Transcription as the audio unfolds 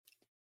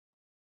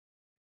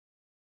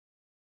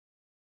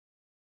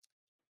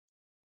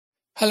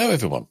Hello,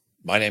 everyone.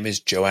 My name is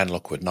Joanne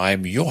Lockwood, and I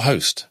am your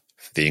host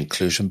for the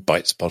Inclusion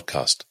Bites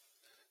podcast.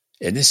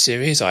 In this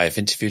series, I have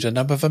interviewed a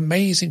number of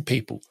amazing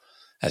people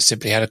and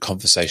simply had a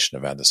conversation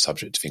around the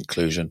subject of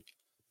inclusion,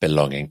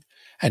 belonging,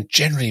 and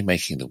generally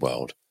making the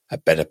world a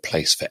better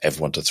place for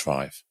everyone to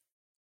thrive.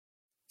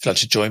 If you'd like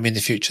to join me in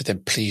the future,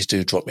 then please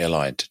do drop me a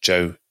line to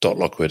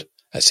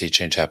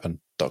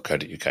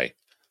joe.lockwood@seechangehappen.co.uk.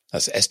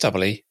 That's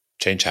SEE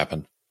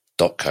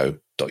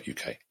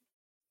changehappen.co.uk.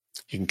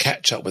 You can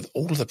catch up with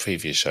all of the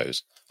previous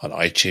shows on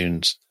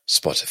iTunes,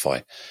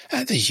 Spotify,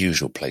 and the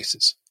usual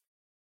places.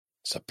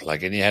 So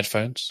plug in your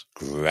headphones,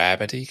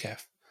 grab a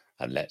decaf,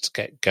 and let's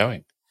get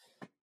going.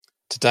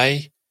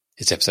 Today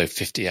is episode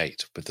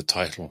 58 with the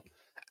title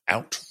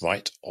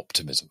Outright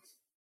Optimism.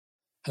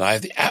 And I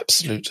have the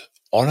absolute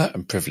honour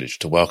and privilege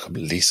to welcome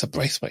Lisa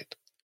Braithwaite.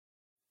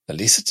 Now,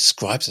 Lisa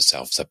describes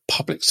herself as a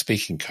public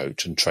speaking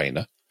coach and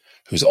trainer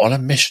who's on a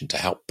mission to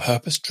help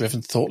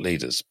purpose-driven thought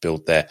leaders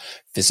build their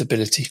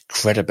visibility,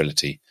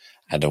 credibility,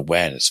 and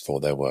awareness for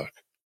their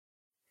work.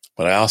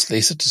 When I asked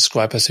Lisa to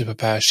describe her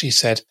superpower, she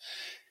said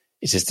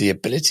it is the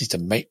ability to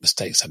make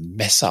mistakes and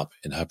mess up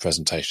in her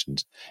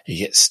presentations, and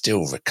yet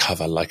still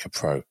recover like a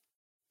pro.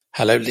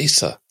 Hello,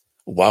 Lisa.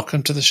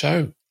 Welcome to the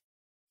show.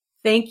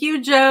 Thank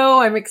you,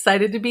 Joe. I'm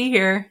excited to be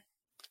here.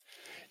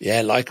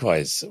 Yeah,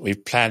 likewise.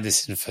 We've planned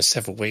this in for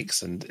several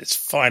weeks and it's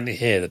finally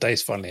here. The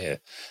day's finally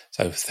here.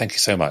 So thank you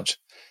so much.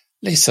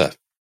 Lisa,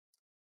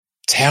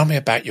 tell me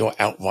about your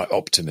outright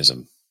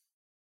optimism.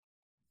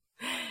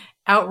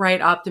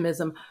 Outright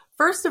optimism.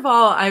 First of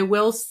all, I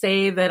will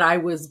say that I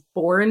was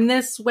born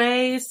this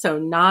way, so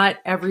not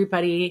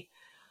everybody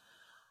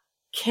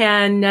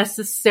can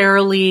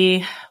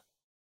necessarily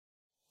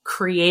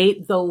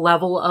create the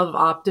level of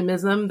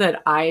optimism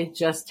that I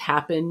just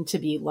happen to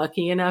be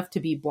lucky enough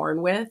to be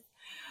born with.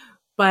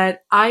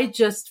 But I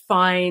just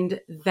find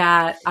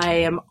that I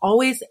am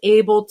always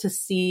able to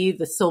see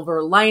the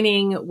silver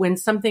lining. When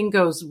something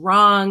goes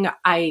wrong,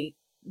 I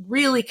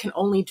really can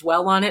only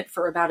dwell on it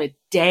for about a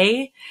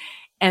day.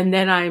 And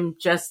then I'm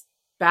just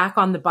back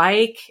on the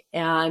bike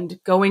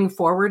and going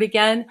forward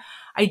again.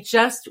 I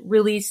just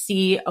really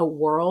see a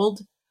world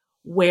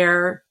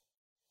where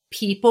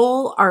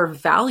people are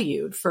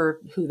valued for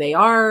who they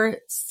are,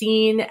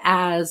 seen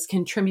as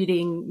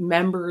contributing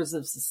members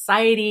of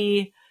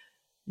society,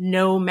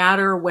 no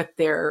matter what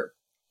their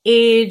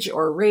age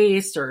or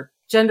race or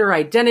gender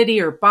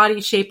identity or body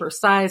shape or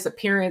size,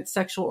 appearance,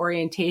 sexual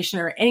orientation,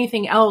 or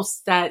anything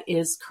else that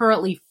is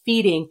currently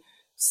feeding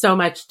so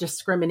much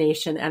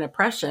discrimination and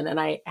oppression. And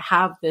I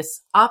have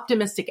this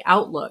optimistic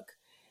outlook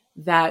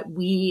that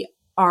we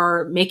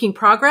are making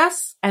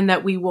progress and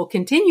that we will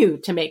continue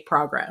to make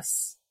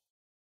progress.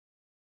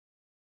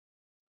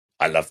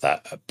 I love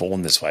that.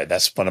 Born This Way.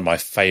 That's one of my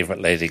favorite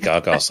Lady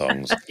Gaga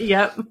songs.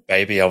 Yep.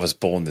 Baby, I was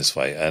born this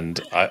way. And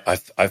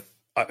I've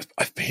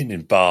been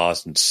in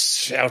bars and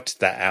shouted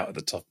that out at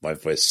the top of my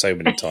voice so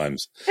many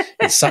times.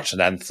 It's such an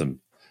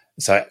anthem.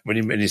 So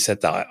when you said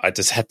that, I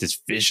just had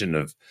this vision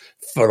of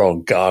full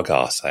on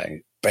Gaga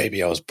saying,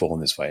 baby, I was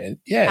born this way. And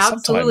yeah,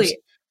 absolutely.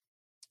 Sometimes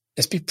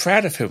let's be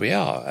proud of who we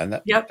are. And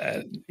that, yep.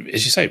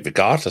 As you say,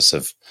 regardless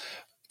of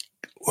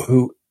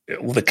who,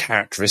 all the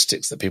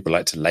characteristics that people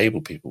like to label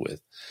people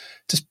with,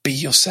 just be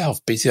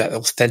yourself, be that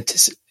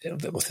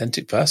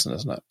authentic person,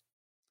 isn't it?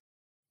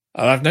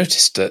 And I've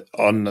noticed that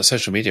on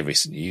social media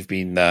recently, you've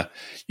been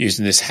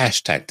using this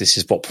hashtag, this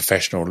is what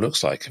professional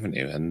looks like, haven't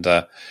you? And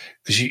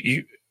because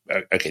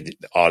okay,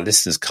 our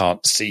listeners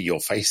can't see your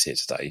face here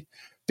today,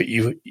 but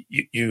you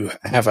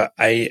have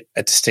a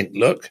distinct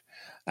look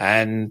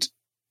and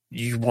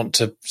you want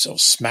to sort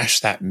of smash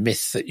that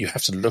myth that you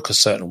have to look a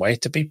certain way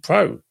to be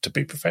to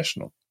be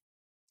professional.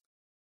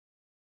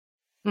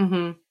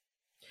 Mm-hmm.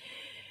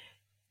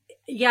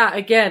 Yeah,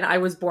 again, I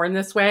was born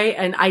this way.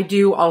 And I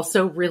do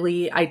also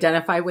really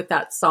identify with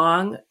that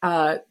song.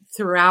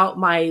 Throughout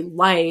my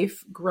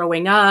life,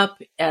 growing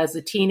up as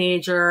a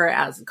teenager,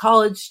 as a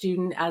college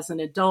student, as an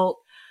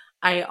adult,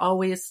 I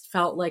always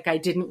felt like I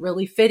didn't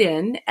really fit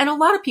in. And a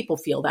lot of people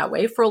feel that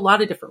way for a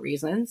lot of different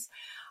reasons.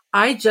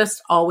 I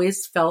just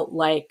always felt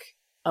like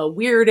a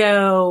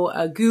weirdo,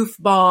 a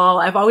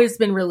goofball. I've always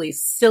been really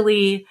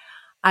silly.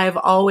 I've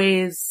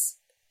always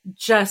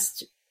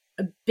just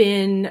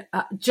been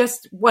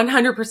just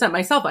 100%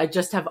 myself. I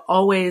just have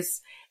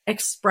always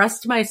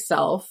expressed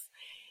myself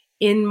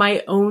in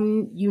my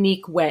own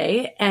unique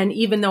way. And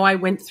even though I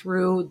went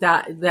through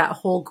that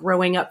whole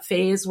growing up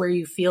phase where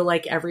you feel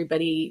like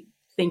everybody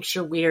thinks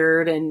you're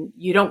weird and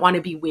you don't want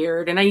to be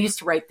weird. And I used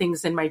to write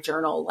things in my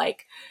journal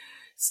like,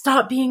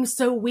 stop being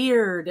so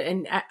weird.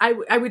 And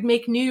I would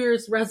make New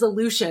Year's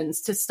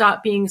resolutions to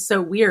stop being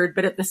so weird.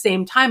 But at the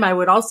same time, I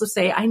would also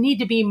say, I need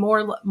to be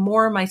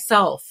more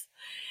myself.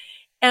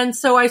 And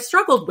so I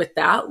struggled with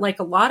that, like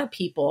a lot of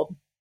people.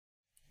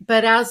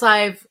 But as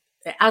I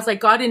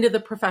got into the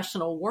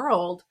professional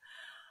world,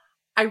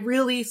 I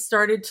really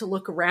started to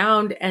look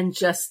around and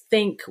just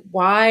think,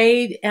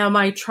 why am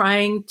I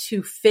trying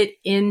to fit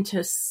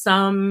into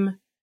some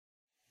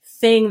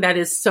thing that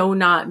is so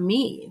not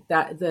me,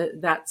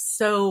 that's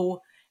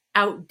so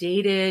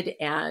outdated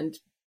and,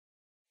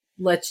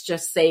 let's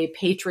just say,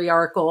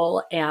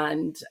 patriarchal.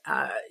 And,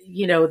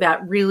 that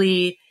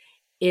really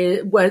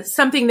was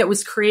something that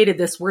was created,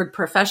 this word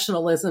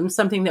professionalism,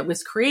 something that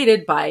was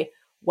created by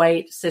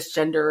white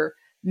cisgender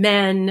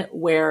men,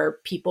 where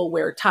people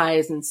wear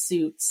ties and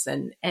suits,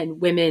 and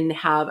women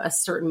have a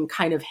certain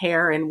kind of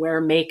hair and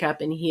wear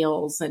makeup and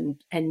heels and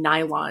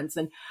nylons.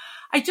 And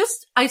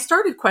I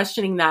started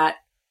questioning that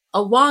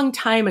a long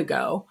time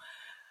ago,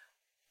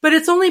 but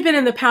it's only been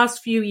in the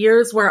past few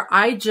years where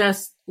I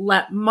just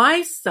let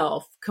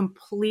myself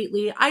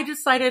completely, I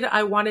decided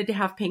I wanted to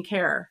have pink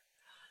hair.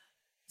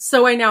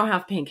 So I now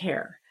have pink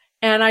hair,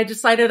 and I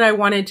decided I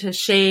wanted to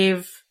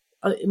shave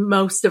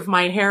most of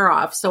my hair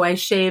off. So I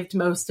shaved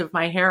most of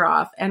my hair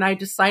off, and I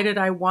decided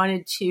I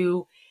wanted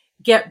to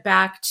get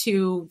back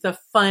to the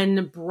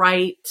fun,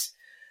 bright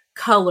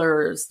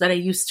colors that I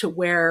used to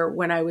wear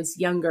when I was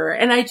younger.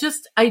 And I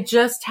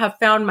just have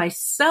found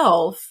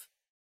myself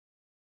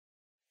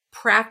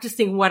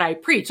practicing what I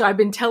preach. I've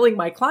been telling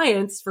my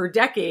clients for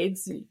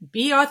decades,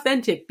 be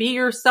authentic, be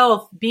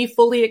yourself, be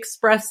fully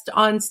expressed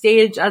on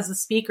stage as a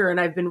speaker. And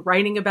I've been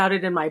writing about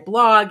it in my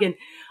blog, and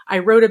I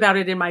wrote about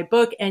it in my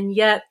book. And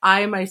yet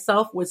I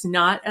myself was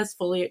not as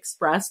fully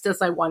expressed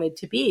as I wanted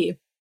to be.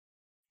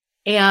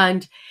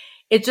 And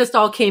it just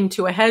all came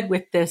to a head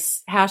with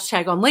this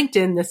hashtag on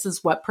LinkedIn. This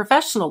is what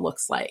professional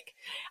looks like.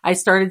 I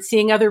started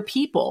seeing other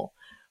people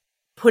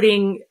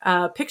putting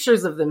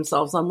pictures of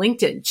themselves on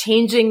LinkedIn,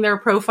 changing their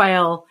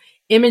profile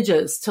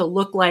images to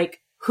look like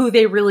who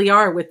they really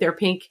are, with their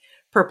pink,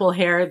 purple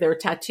hair, their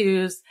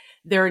tattoos,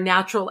 their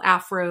natural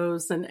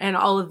afros, and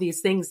all of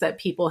these things that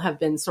people have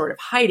been sort of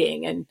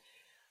hiding and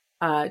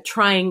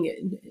trying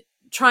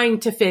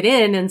to fit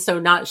in, and so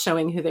not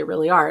showing who they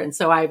really are. And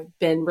so I've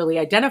been really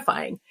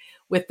identifying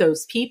with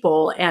those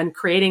people and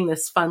creating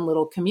this fun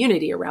little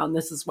community around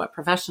this is what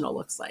professional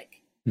looks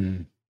like.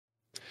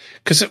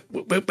 Because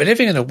we're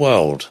living in a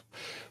world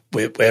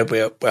where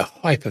we're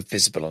hyper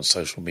visible on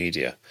social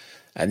media,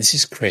 and this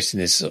is creating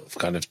this sort of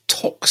kind of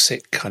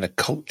toxic kind of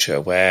culture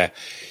where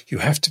you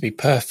have to be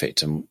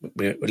perfect. And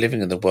we're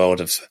living in the world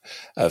of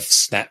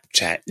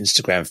Snapchat,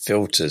 Instagram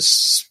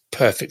filters,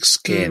 perfect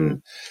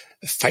skin,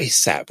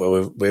 face app,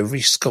 where we're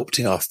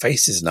resculpting our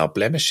faces and our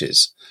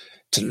blemishes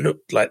to look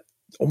like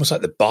almost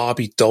like the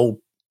Barbie doll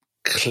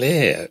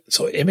clear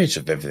sort of image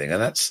of everything.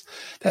 And that's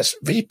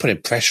really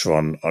putting pressure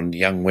on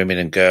young women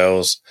and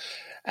girls,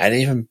 and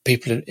even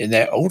people in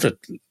their older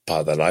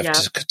part of their life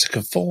to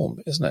conform,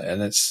 isn't it?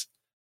 And it's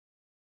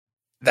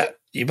that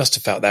you must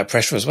have felt that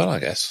pressure as well, I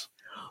guess.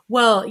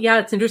 Well, yeah,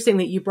 it's interesting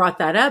that you brought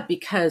that up,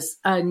 because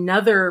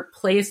another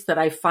place that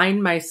I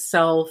find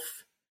myself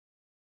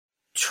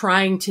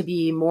trying to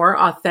be more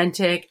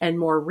authentic and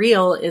more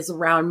real is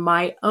around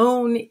my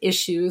own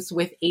issues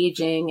with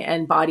aging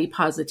and body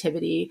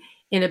positivity.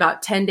 In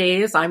about 10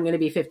 days, I'm going to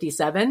be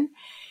 57.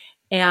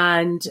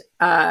 And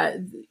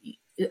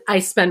I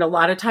spend a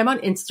lot of time on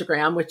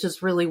Instagram, which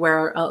is really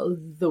where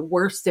the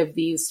worst of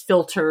these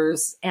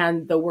filters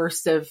and the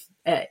worst of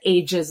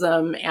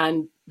ageism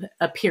and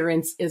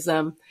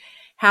appearanceism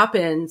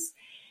happens.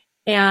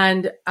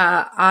 And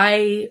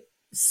I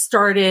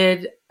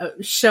started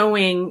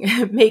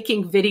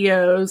making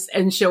videos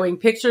and showing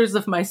pictures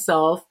of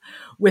myself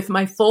with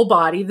my full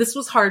body. This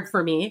was hard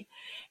for me.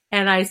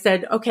 And I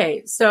said,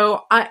 okay,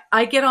 so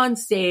I get on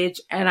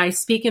stage and I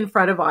speak in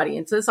front of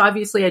audiences.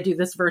 Obviously, I do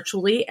this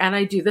virtually and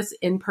I do this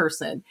in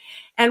person.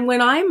 And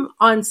when I'm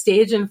on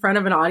stage in front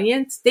of an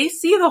audience, they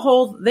see the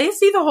whole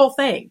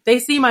thing. They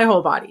see my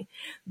whole body.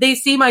 They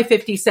see my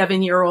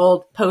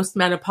 57-year-old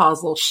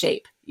postmenopausal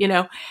shape,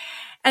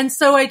 And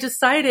so I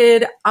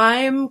decided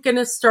I'm going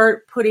to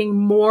start putting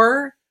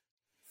more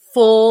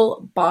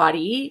full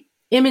body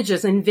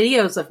images and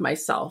videos of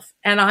myself.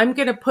 And I'm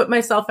going to put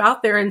myself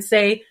out there and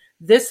say,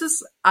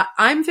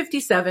 I'm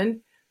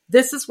 57.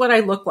 This is what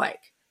I look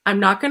like. I'm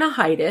not going to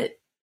hide it,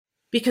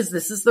 because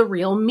this is the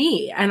real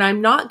me. And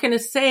I'm not going to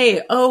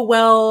say, oh,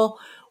 well,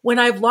 when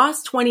I've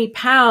lost 20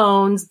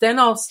 pounds, then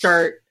I'll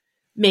start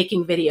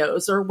making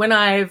videos. Or when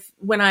I've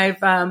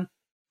a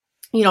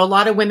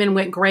lot of women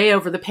went gray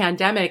over the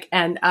pandemic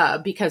and,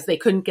 because they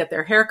couldn't get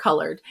their hair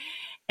colored.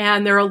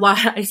 And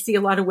I see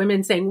a lot of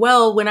women saying,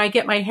 well, when I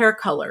get my hair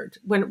colored,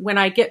 when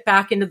I get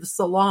back into the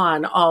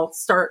salon, I'll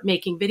start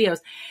making videos.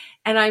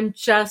 And I'm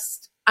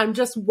just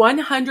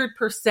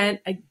 100%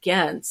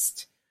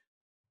 against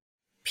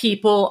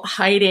people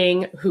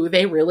hiding who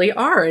they really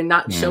are and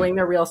not showing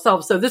their real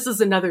selves. So this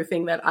is another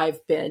thing that I've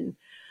been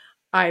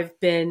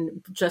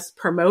just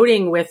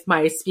promoting with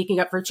my Speaking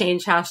Up for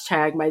Change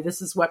hashtag, my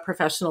This Is What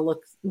Professional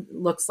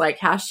Looks Like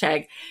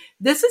hashtag.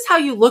 This is how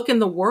you look in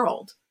the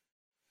world.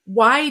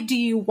 Why do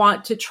you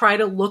want to try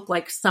to look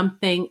like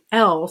something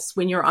else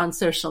when you're on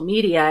social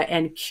media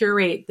and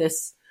curate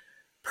this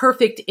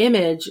perfect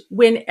image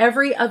when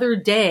every other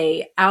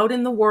day out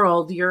in the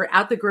world, you're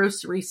at the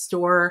grocery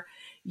store,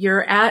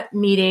 you're at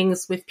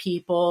meetings with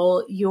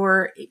people,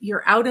 you're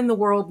out in the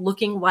world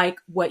looking like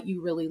what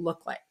you really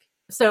look like?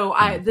 So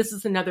this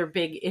is another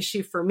big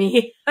issue for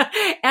me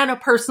and a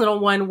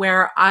personal one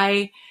where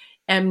I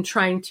am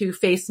trying to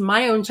face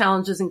my own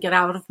challenges and get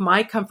out of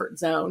my comfort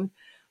zone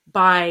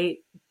by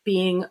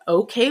being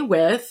okay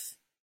with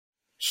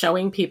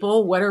showing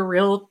people what a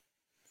real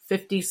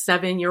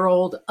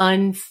 57-year-old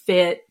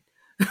unfit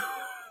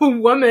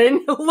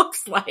woman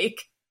looks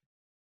like.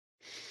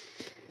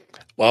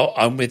 Well,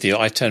 I'm with you.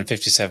 I turned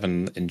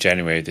 57 in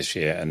January this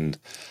year, and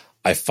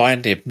I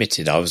finally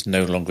admitted I was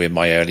no longer in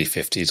my early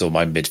 50s or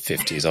my mid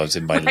 50s. I was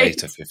in my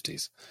later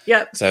 50s.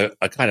 Yep. So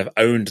I kind of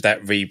owned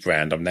that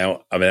rebrand. I'm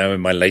now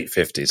in my late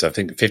 50s. I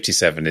think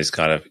 57 is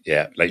kind of,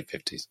 late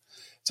 50s.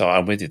 So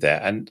I'm with you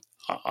there. And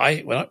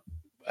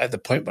at the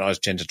point when I was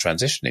gender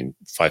transitioning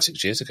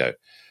 5-6 years ago,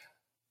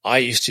 I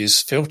used to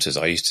use filters.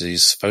 I used to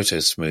use photo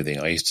smoothing.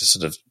 I used to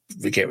sort of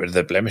get rid of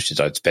the blemishes.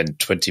 I'd spend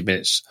 20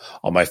 minutes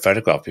on my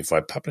photograph before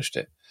I published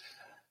it.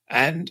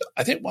 And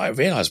I think what I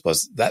realized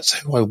was that's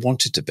who I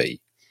wanted to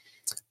be.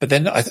 But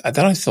then I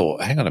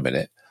thought, hang on a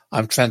minute,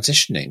 I'm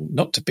transitioning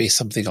not to be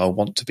something I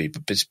want to be,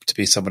 but to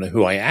be someone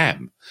who I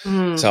am.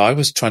 So I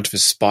was trying to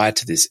aspire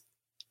to this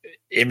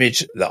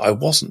image that I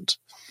wasn't.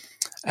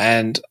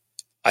 And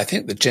I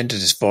think the gender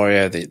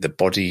dysphoria, the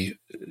body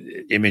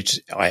image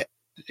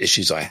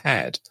issues I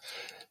had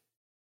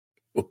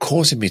were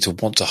causing me to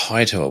want to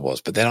hide who I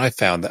was. But then I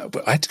found that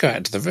I had to go out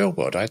into the real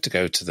world. I had to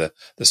go to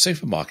the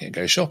supermarket and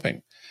go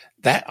shopping.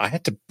 That I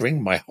had to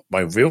bring my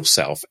real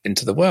self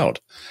into the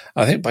world.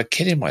 I think by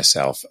kidding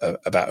myself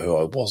about who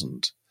I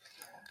wasn't,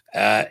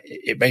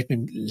 it made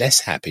me less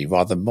happy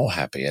rather than more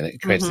happy, and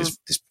it created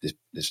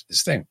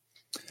this thing.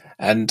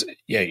 And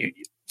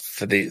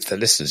for the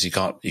listeners, you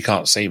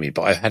can't see me,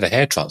 but I've had a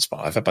hair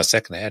transplant. I've had my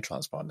second hair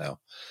transplant now,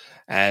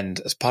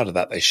 and as part of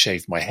that, they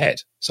shaved my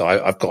head. So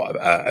I've got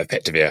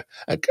effectively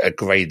a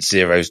grade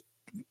 0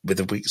 with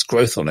a week's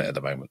growth on it at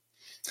the moment.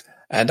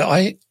 And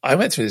I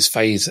went through this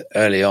phase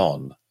early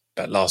on,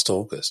 about last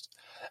August,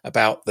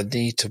 about the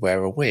need to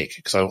wear a wig,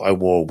 because I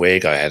wore a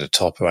wig, I had a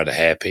topper, I had a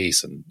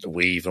hairpiece and a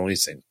weave and all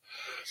these things.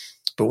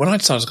 But when I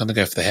decided I was going to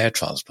go for the hair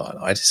transplant,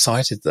 I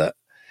decided that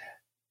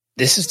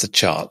this is the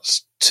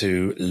chance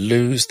to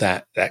lose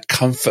that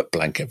comfort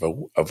blanket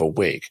of a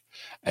wig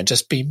and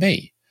just be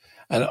me.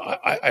 And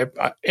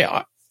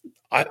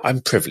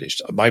I'm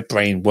privileged. My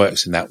brain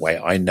works in that way.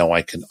 I know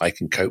I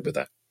can cope with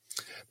that.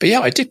 But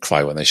yeah, I did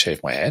cry when they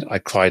shaved my head. I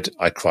cried.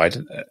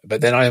 But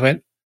then I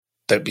went,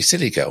 "Don't be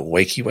silly, girl.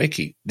 Wakey,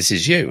 wakey. This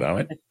is you." And I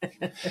went,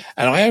 and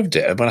I owned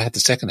it. And when I had the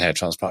second hair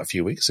transplant a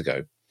few weeks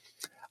ago,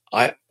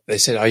 they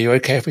said, "Are you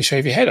okay if we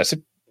shave your head?" I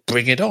said,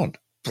 "Bring it on.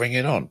 Bring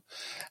it on."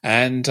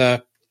 And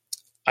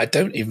I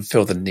don't even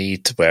feel the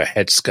need to wear a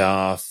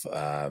headscarf,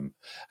 a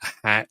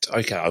hat.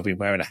 Okay, I've been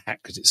wearing a hat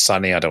because it's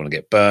sunny. I don't want to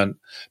get burnt,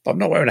 but I'm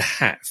not wearing a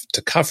hat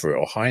to cover it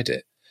or hide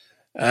it.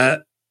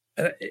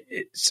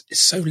 It's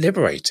so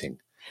liberating,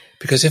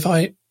 because if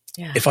I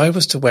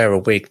was to wear a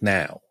wig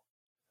now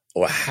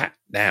or a hat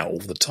now all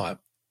the time,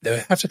 there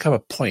would have to come a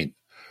point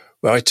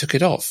where I took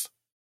it off.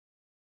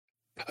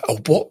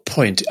 At what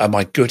point am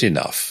I good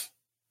enough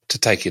to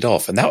take it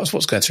off? And that was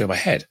what's going through my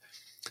head.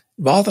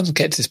 Rather than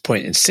get to this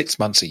point in 6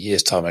 months, a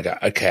year's time, I go,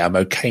 okay, I'm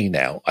okay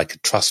now. I can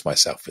trust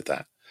myself with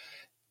that.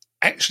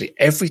 Actually,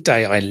 every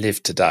day I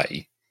live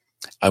today,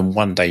 I'm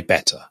one day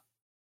better.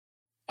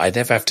 I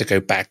never have to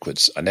go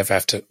backwards. I never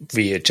have to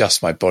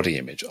readjust my body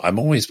image. I'm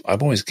always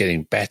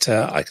getting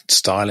better. I can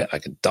style it. I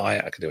can dye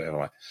it. I can do whatever I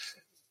want.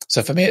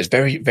 So for me, it's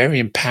very, very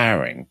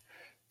empowering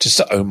just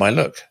to own my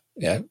look.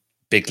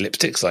 Big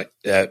lipstick like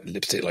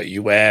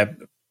you wear,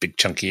 big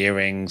chunky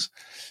earrings,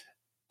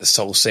 the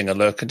soul singer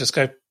look, and just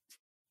go,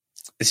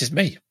 this is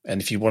me.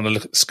 And if you want to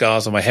look at the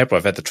scars on my head where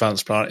I've had the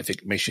transplant, if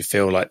it makes you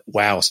feel like,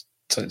 wow,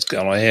 something's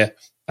going on here,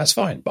 that's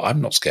fine. But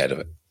I'm not scared of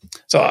it.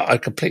 So I'm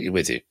completely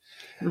with you.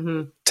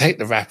 Mm-hmm. Take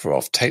the wrapper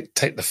off. Take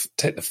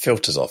the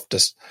filters off.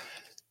 Just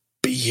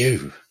be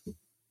you.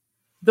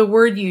 The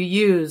word you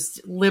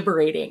used,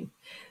 liberating.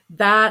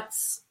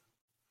 That's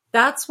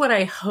what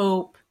I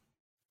hope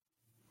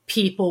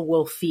people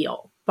will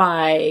feel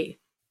by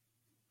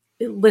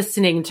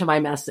listening to my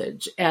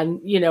message,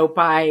 and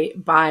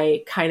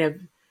by kind of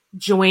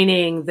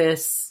joining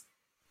this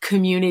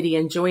community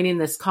and joining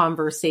this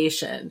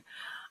conversation.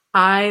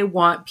 I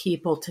want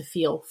people to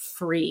feel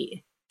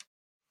free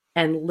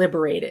and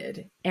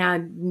liberated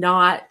and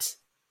not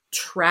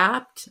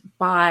trapped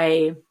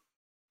by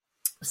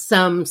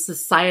some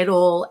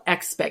societal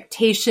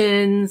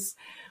expectations,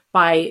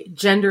 by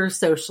gender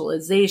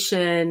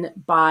socialization,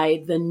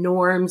 by the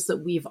norms that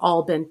we've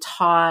all been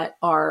taught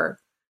are,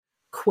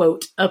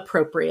 quote,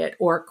 appropriate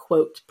or,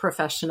 quote,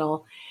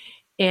 professional.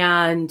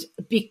 And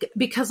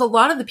because a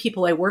lot of the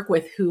people I work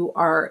with who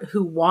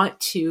want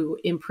to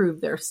improve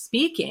their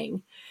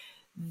speaking,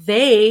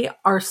 they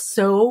are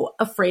so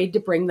afraid to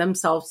bring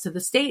themselves to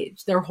the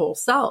stage, their whole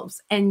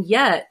selves. And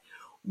yet,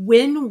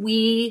 when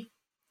we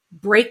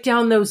break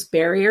down those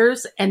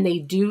barriers and they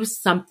do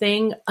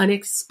something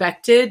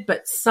unexpected,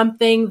 but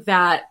something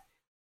that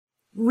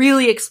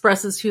really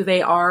expresses who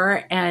they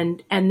are,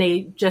 and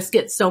they just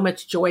get so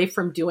much joy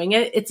from doing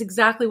it, it's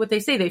exactly what they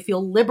say. They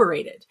feel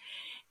liberated.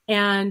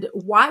 And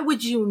why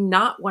would you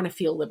not want to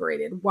feel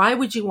liberated? Why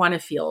would you want to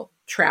feel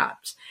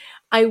trapped?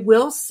 I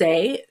will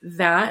say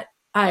that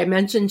I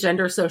mentioned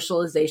gender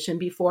socialization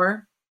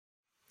before,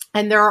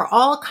 and there are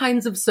all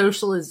kinds of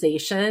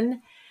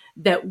socialization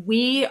that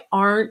we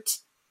aren't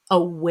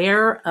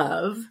aware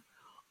of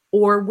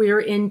or we're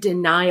in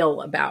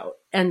denial about.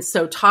 And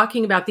so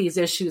talking about these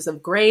issues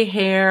of gray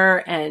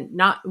hair and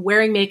not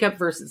wearing makeup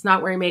versus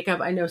not wearing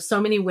makeup, I know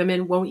so many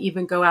women won't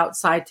even go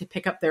outside to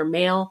pick up their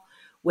mail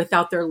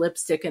without their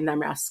lipstick and their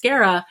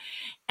mascara.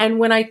 And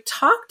when I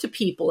talk to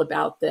people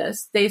about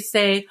this, they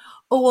say,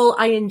 oh, well,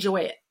 I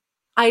enjoy it.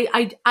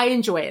 I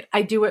enjoy it.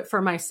 I do it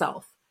for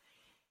myself.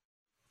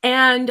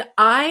 And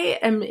I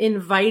am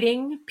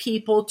inviting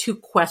people to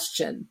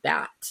question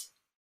that.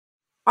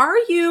 Are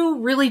you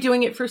really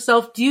doing it for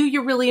self? Do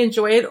you really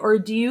enjoy it? Or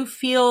do you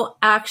feel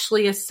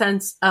actually a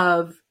sense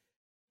of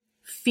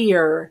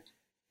fear?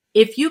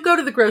 If you go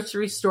to the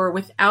grocery store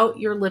without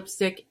your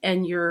lipstick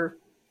and your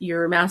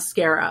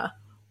mascara,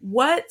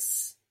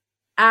 what's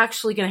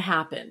actually going to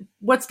happen?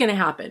 What's going to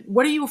happen?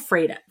 What are you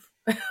afraid of?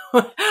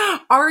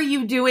 Are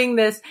you doing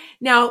this?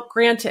 Now,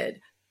 granted,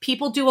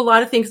 people do a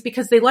lot of things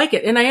because they like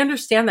it. And I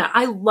understand that.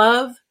 I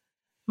love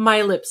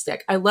my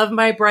lipstick. I love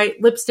my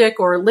bright lipstick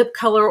or lip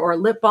color or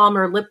lip balm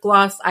or lip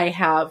gloss. I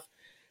have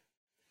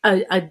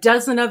a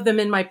dozen of them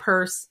in my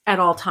purse at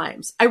all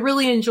times. I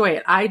really enjoy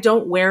it. I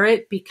don't wear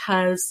it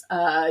because,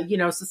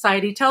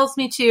 society tells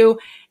me to.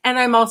 And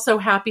I'm also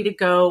happy to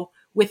go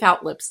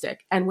without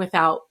lipstick and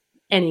without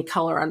any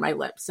color on my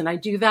lips. And I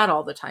do that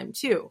all the time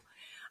too.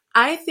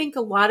 I think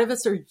a lot of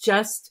us are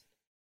just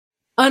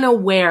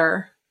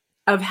unaware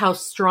of how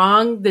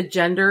strong the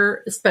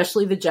gender,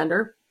 especially the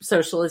gender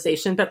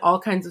socialization, but all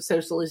kinds of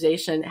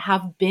socialization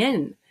have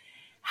been,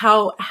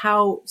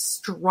 how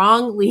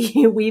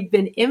strongly we've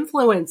been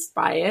influenced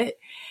by it.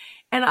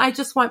 And I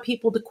just want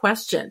people to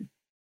question,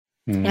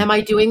 am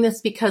I doing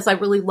this because I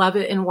really love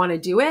it and want to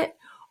do it?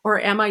 Or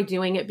am I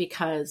doing it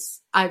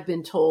because I've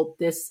been told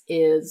this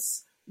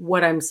is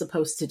what I'm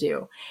supposed to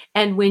do?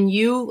 And when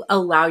you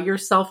allow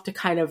yourself to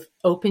kind of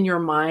open your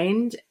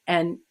mind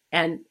and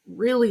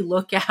really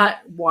look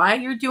at why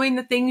you're doing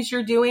the things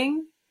you're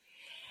doing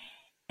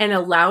and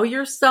allow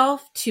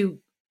yourself to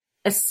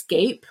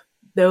escape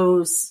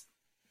those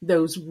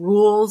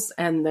rules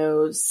and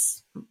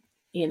those,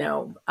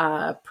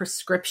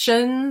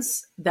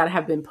 prescriptions that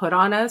have been put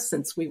on us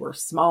since we were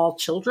small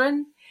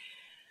children,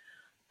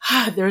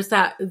 there's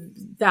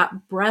that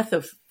breath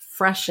of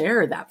fresh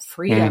air, that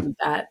freedom,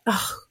 that,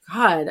 oh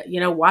God,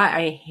 why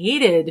I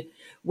hated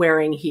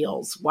wearing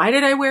heels. Why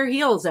did I wear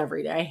heels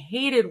every day? I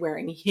hated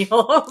wearing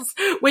heels.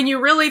 When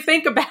you really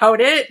think about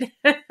it,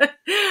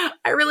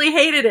 I really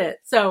hated it.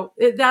 So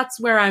that's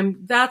where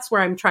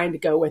I'm trying to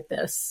go with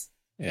this.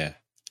 Yeah.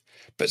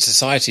 But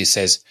society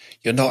says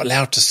you're not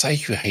allowed to say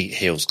you hate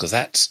heels because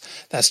that's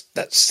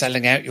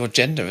selling out your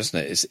gender, isn't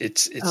it?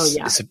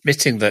 It's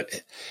admitting that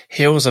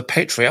heels are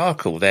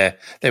patriarchal. They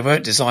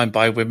weren't designed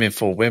by women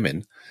for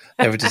women.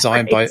 They were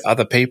designed by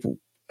other people,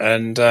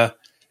 and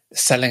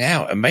selling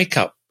out. And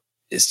makeup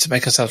is to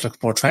make ourselves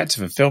look more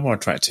attractive and feel more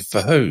attractive.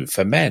 For who?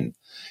 For men.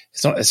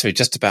 It's not necessarily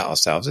just about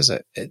ourselves, is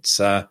it? It's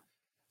I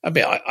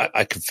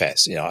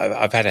confess,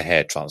 I've had a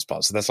hair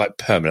transplant, so that's like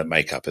permanent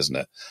makeup, isn't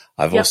it?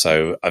 I've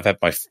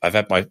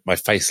had my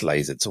face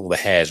lasered, so all the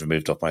hair's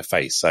removed off my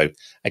face. So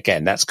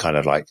again, that's kind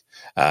of like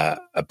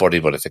a body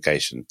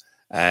modification.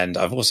 And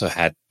I've also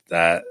had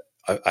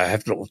I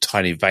have little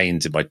tiny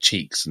veins in my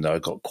cheeks, and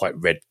I've got quite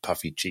red,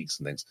 puffy cheeks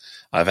and things.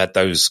 I've had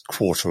those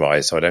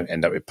cauterized, so I don't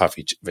end up with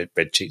puffy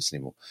red cheeks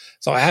anymore.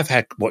 So I have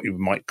had what you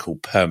might call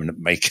permanent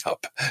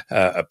makeup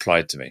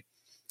applied to me,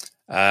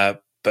 and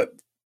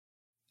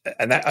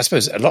that, I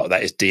suppose a lot of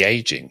that is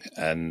de-aging,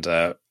 and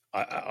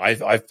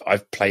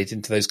I've played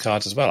into those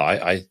cards as well.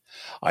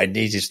 I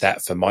needed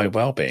that for my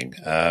well-being,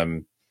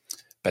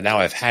 but now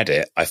I've had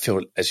it, I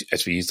feel,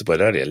 as we used the word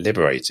earlier,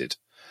 liberated.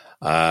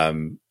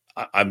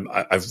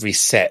 I've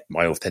reset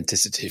my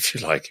authenticity, if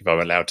you like, if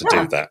I'm allowed to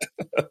do that.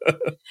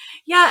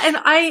 Yeah, and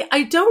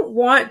I don't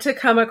want to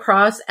come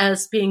across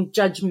as being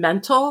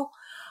judgmental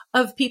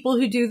of people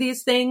who do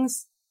these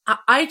things.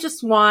 I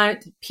just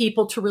want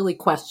people to really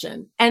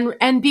question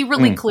and be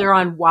really clear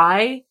on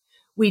why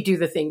we do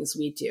the things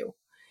we do.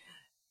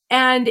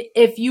 And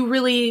if you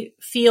really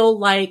feel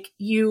like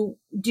you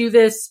do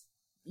this,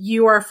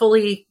 you are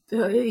fully,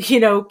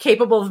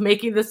 capable of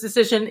making this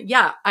decision.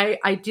 Yeah,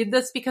 I did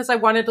this because I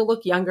wanted to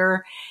look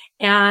younger,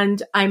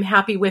 and I'm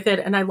happy with it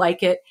and I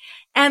like it.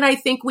 And I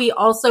think we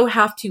also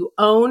have to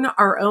own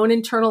our own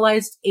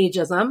internalized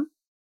ageism.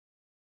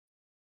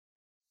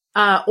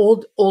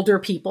 Older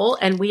people,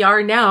 and we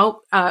are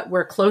now,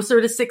 we're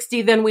closer to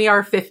 60 than we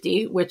are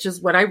 50, which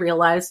is what I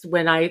realized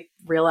when I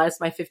realized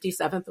my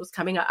 57th was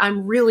coming up.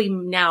 I'm really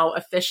now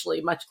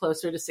officially much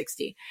closer to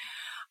 60.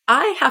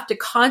 I have to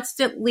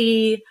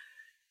constantly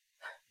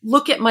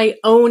look at my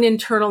own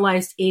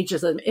internalized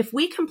ageism. If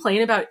we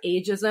complain about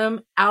ageism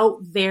out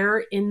there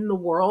in the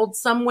world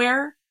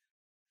somewhere,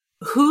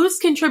 who's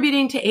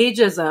contributing to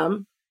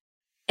ageism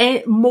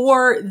and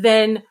more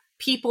than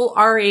people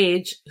our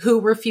age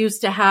who refuse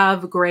to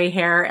have gray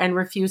hair and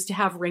refuse to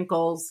have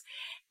wrinkles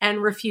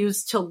and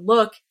refuse to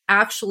look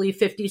actually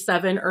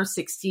 57 or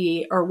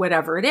 60 or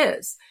whatever it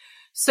is.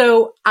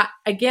 So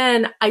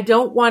I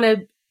don't want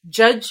to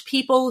judge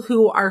people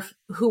who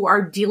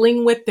are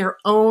dealing with their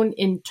own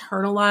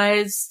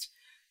internalized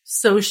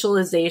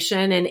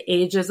socialization and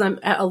ageism.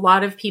 A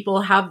lot of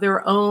people have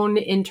their own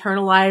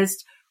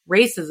internalized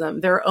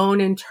racism, their own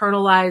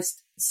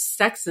internalized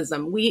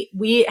sexism.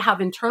 We have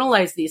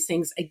internalized these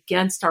things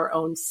against our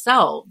own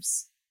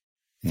selves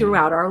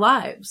throughout our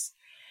lives.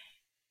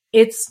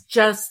 It's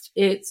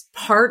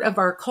part of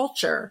our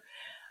culture.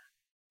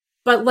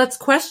 But let's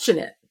question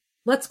it.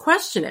 Let's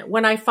question it.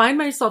 When I find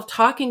myself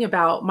talking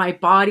about my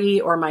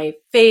body or my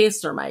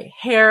face or my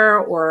hair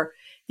or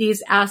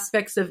these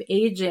aspects of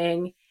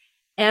aging,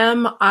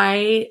 am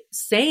I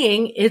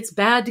saying it's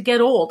bad to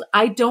get old?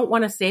 I don't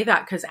want to say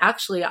that, because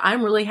actually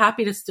I'm really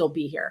happy to still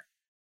be here.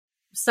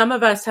 Some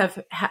of us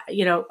have,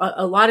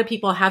 a lot of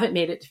people haven't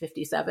made it to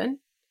 57.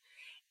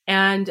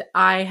 And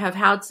I have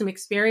had some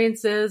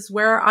experiences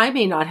where I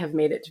may not have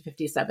made it to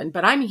 57,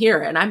 but I'm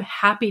here and I'm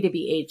happy to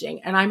be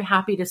aging and I'm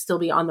happy to still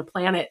be on the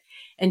planet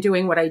and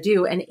doing what I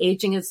do. And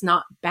aging is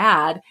not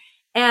bad.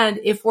 And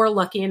if we're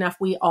lucky enough,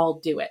 we all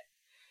do it.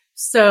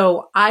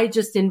 So I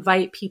just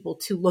invite people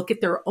to look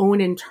at their own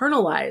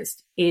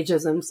internalized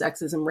ageism,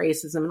 sexism,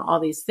 racism, and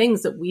all these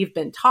things that we've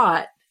been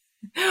taught.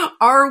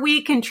 Are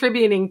we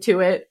contributing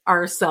to it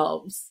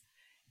ourselves?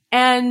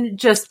 And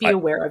just be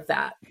aware of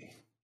that.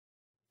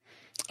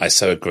 I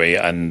so agree.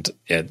 And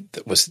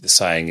the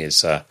saying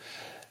is,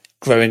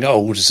 growing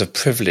old is a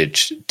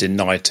privilege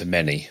denied to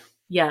many.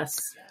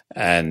 Yes.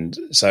 And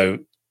so,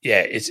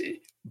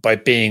 by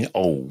being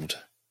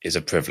old is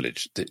a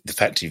privilege. The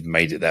fact you've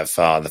made it that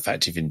far, the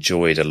fact you've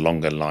enjoyed a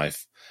longer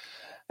life.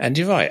 And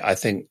you're right. I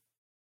think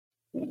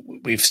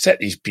we've set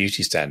these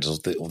beauty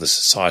standards or the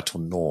societal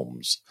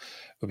norms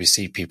where we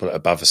see people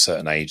above a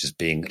certain age as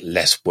being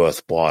less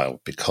worthwhile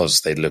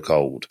because they look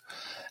old.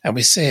 And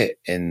we see it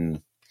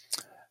in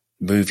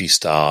movie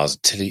stars,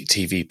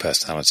 TV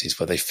personalities,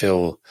 where they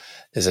feel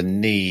there's a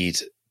need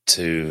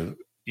to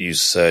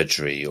use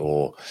surgery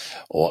or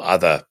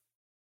other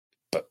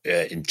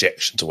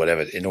injections or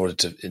whatever in order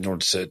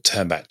to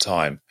turn back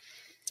time.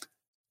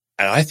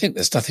 And I think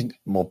there's nothing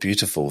more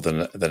beautiful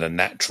than a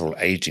natural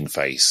aging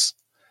face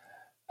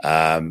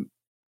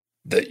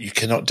that you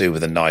cannot do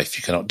with a knife,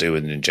 you cannot do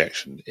with an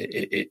injection.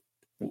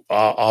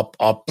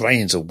 Our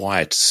brains are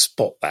wired to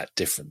spot that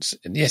difference.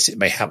 And yes, it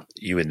may help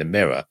you in the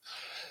mirror,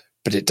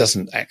 but it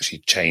doesn't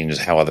actually change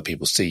how other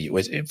people see you.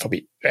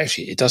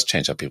 It does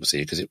change how people see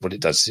you, because what it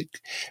does is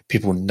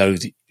people know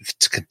that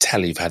can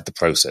tell you've had the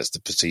process,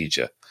 the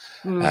procedure.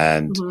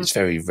 And it's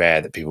very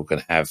rare that people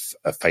can have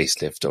a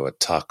facelift or a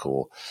tuck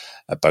or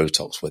a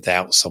Botox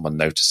without someone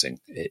noticing.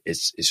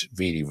 It's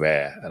really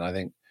rare. And I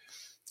think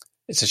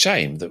it's a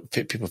shame that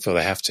people feel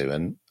they have to.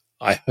 And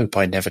I hope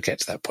I never get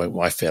to that point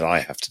where I feel I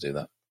have to do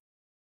that.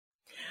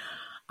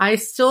 I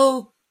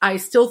still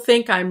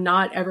think I'm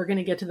not ever going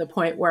to get to the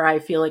point where I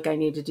feel like I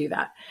need to do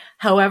that.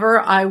 However,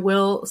 I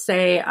will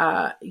say,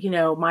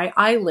 my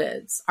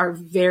eyelids are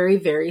very,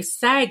 very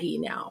saggy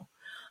now.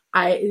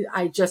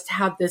 I just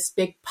have this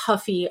big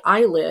puffy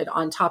eyelid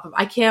on top of,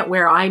 I can't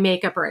wear eye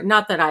makeup, or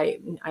not that I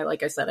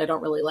like I said, I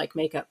don't really like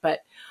makeup, but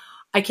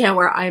I can't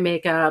wear eye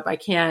makeup. I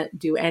can't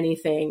do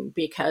anything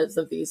because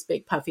of these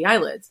big puffy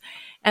eyelids.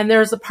 And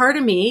there's a part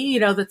of me,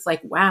 that's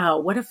like, wow,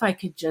 what if I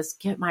could just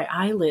get my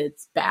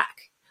eyelids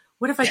back?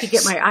 What if I could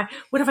get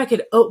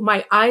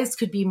my eyes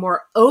could be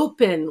more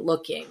open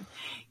looking,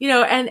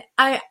 and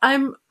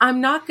I'm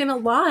not going to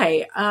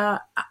lie.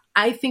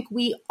 I think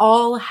we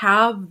all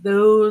have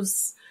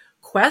those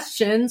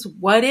questions.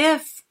 What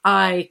if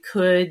I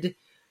could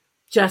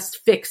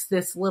just fix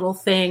this little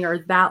thing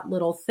or that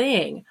little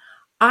thing?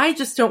 I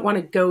just don't want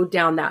to go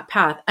down that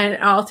path. And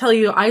I'll tell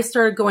you, I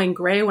started going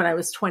gray when I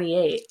was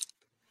 28.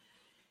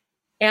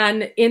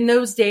 And in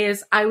those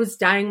days, I was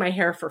dyeing my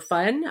hair for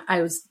fun.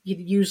 I was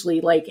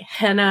usually like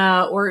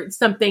henna or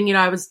something,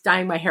 I was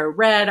dyeing my hair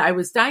red. I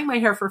was dyeing my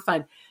hair for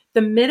fun.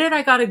 The minute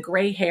I got a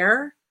gray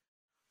hair,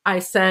 I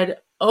said,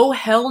 oh,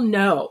 hell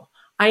no.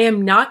 I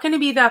am not going to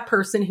be that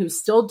person who's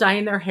still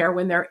dyeing their hair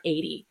when they're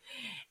 80.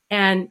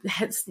 And,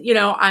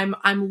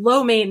 I'm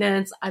low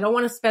maintenance. I don't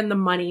want to spend the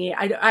money.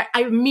 I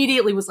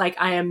immediately was like,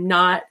 I am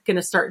not going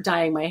to start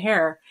dyeing my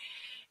hair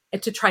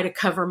to try to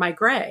cover my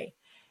gray.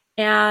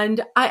 And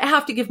I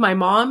have to give my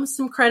mom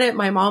some credit.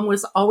 My mom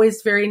was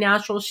always very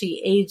natural.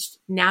 She aged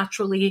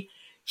naturally.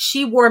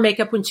 She wore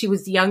makeup when she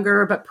was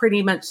younger, but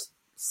pretty much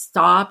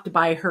stopped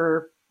by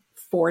her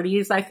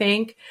 40s, I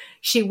think.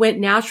 She went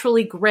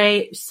naturally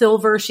gray,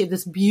 silver. She had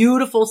this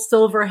beautiful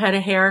silver head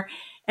of hair.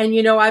 And,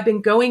 I've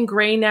been going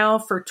gray now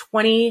for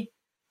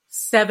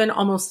 27,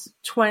 almost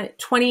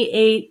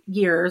 28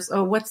 years.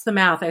 Oh, what's the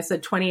math? I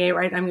said 28,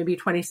 right? I'm going to be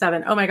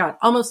 27. Oh my God.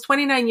 Almost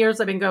 29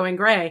 years I've been going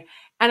gray,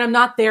 and I'm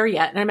not there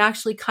yet. And I'm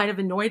actually kind of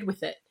annoyed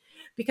with it,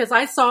 because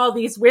I saw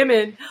these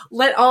women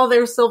let all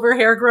their silver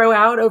hair grow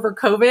out over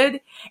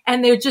COVID,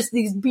 and they're just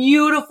these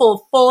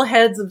beautiful full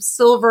heads of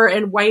silver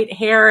and white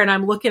hair. And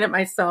I'm looking at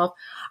myself,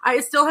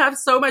 I still have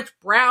so much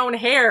brown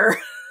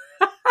hair.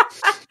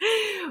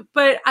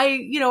 But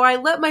I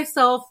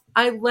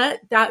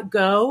let that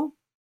go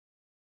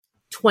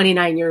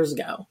 29 years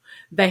ago,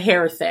 the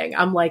hair thing.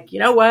 I'm like, you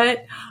know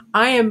what?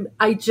 I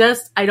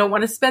don't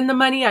want to spend the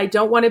money. I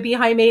don't want to be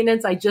high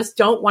maintenance. I just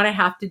don't want to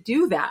have to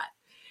do that.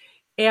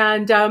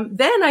 And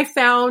then I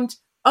found,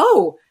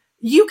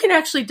 you can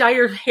actually dye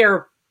your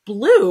hair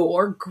blue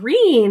or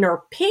green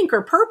or pink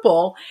or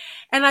purple.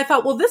 And I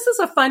thought, well, this is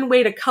a fun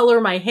way to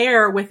color my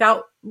hair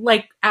without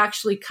like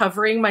actually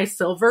covering my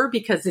silver,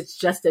 because it's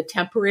just a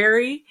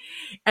temporary.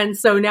 And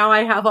so now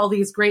I have all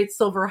these great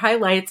silver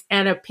highlights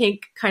and a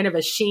pink kind of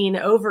a sheen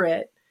over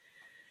it.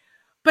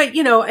 But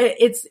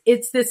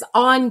it's this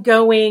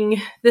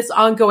ongoing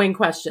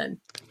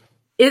question.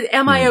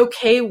 Am I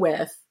okay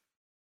with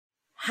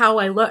how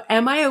I look?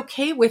 Am I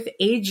okay with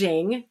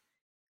aging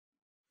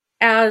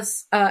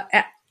as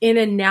in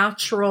a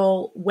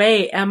natural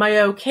way? Am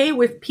I okay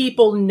with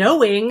people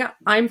knowing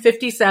I'm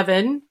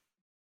 57?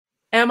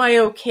 Am I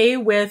okay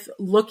with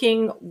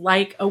looking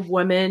like a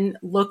woman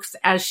looks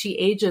as she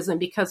ages? And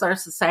because our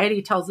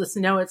society tells us,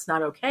 no, it's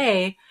not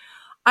okay,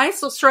 I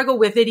still struggle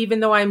with it, even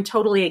though I'm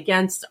totally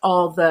against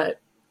all the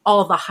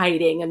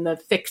hiding and the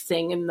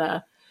fixing and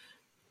the,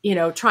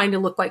 trying to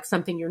look like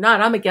something you're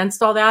not. I'm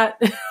against all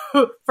that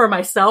for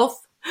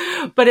myself.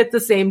 But at the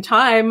same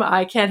time,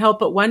 I can't help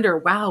but wonder,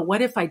 wow,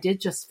 what if I did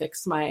just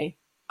fix my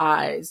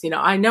eyes?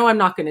 I know I'm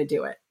not going to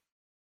do it,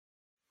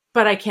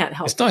 but I can't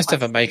help. It's nice to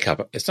have a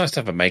makeup. It's nice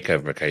to have a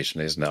makeover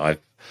occasionally, isn't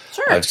it?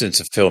 Sure. I've done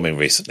some filming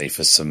recently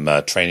for some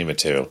training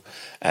material,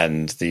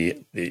 and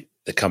the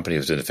company who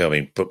was doing the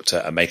filming booked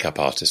a makeup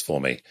artist for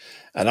me.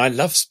 And I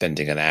love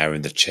spending an hour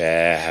in the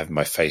chair, having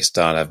my face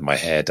done, having my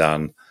hair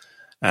done.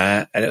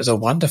 And it was a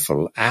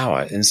wonderful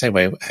hour. In the same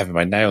way, having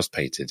my nails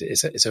painted.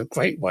 It's a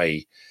great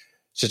way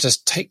to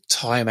just take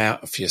time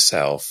out for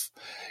yourself.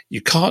 You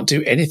can't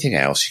do anything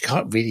else. You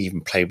can't really even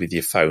play with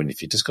your phone.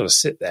 If you just got to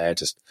sit there,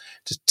 just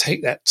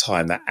take that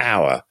time, that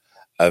hour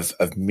of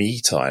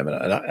me time.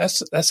 And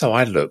that's how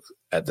I look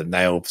at the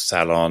nail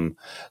salon,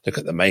 look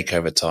at the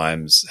makeover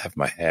times, have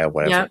my hair,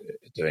 whatever you're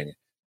doing.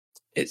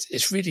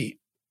 It's really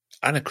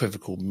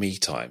unequivocal me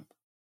time.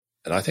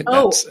 And I think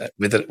that's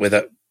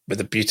with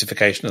a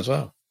beautification as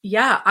well.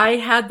 Yeah, I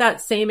had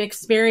that same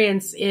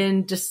experience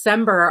in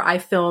December. I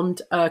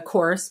filmed a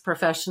course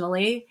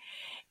professionally,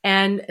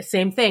 and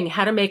same thing,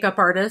 had a makeup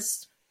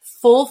artist,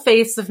 full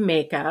face of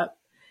makeup.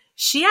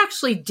 She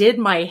actually did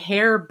my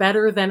hair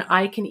better than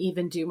I can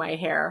even do my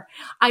hair.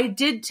 I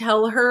did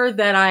tell her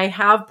that I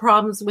have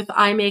problems with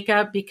eye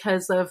makeup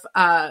because of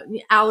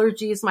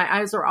allergies. My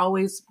eyes are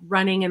always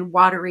running and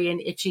watery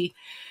and itchy.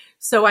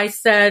 So I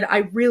said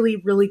I really,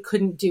 really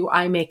couldn't do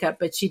eye makeup,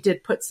 but she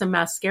did put some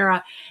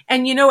mascara.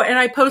 And and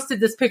I posted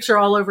this picture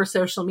all over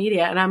social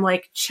media, and I'm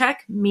like,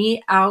 check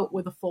me out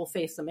with a full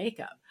face of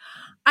makeup.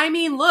 I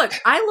mean, look,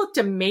 I looked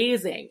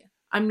amazing.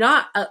 I'm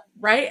not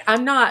right.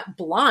 I'm not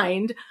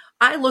blind.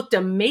 I looked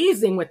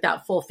amazing with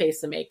that full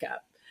face of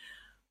makeup,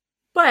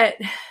 but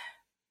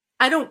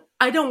I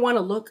don't want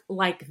to look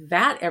like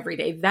that every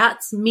day.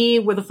 That's me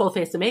with a full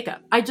face of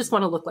makeup. I just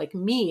want to look like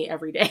me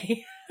every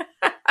day.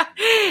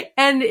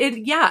 And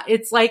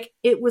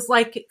it was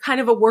like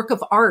kind of a work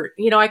of art.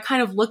 I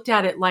kind of looked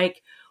at it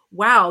like,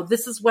 wow,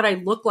 this is what I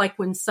look like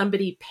when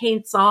somebody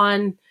paints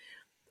on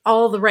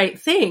all the right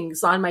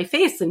things on my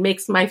face and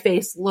makes my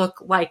face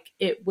look like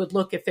it would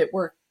look if it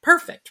were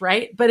perfect,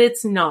 right? But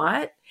it's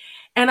not.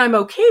 And I'm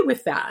okay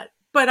with that.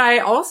 But I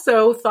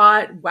also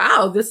thought,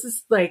 wow, this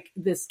is like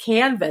this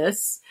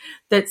canvas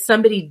that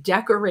somebody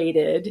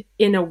decorated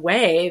in a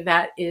way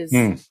that is,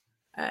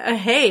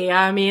 hey,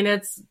 I mean,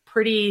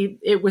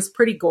 it was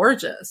pretty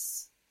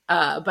gorgeous.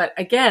 But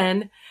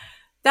again,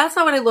 that's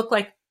not what I look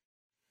like.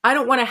 I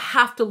don't want to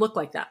have to look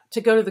like that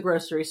to go to the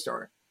grocery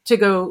store, to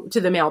go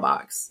to the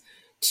mailbox,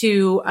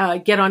 to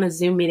get on a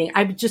Zoom meeting.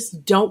 I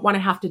just don't want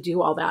to have to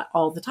do all that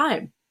all the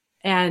time.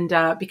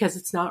 And because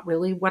it's not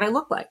really what I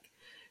look like.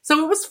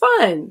 So it was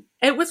fun.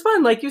 It was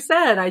fun. Like you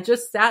said, I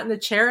just sat in the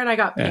chair and I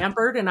got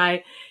pampered and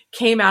I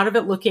came out of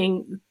it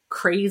looking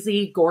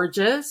crazy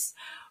gorgeous.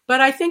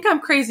 But I think I'm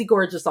crazy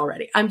gorgeous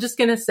already. I'm just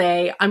going to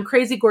say I'm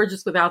crazy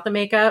gorgeous without the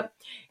makeup.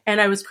 And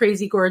I was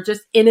crazy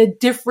gorgeous in a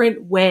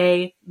different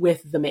way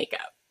with the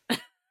makeup.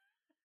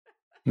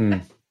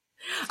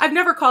 I've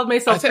never called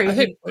myself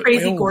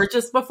crazy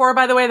gorgeous before,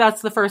 by the way.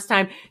 That's the first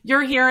time.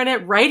 You're hearing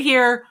it right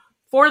here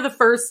for the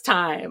first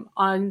time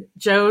on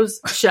Joe's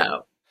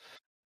show.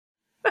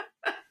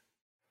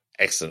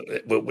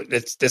 Excellent. Well,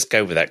 let's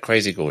go with that.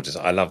 Crazy gorgeous.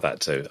 I love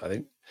that too. I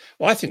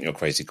think you're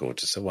crazy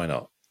gorgeous, so why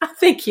not?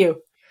 Thank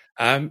you.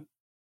 COVID,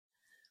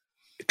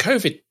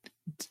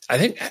 I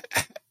think,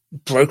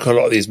 broke a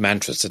lot of these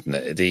mantras, didn't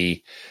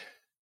it?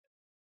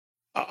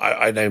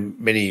 I know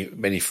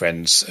many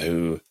friends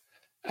who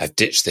have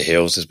ditched the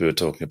heels, as we were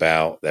talking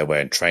about. They're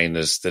wearing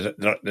trainers. They're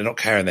not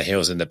carrying the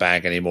heels in the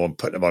bag anymore and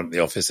putting them on at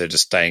the office. They're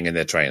just staying in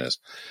their trainers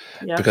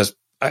because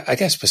I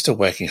guess we're still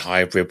working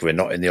hybrid. We're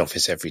not in the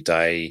office every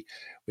day.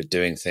 We're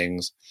doing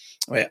things.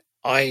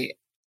 I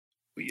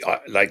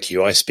like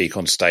you, I speak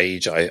on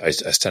stage. I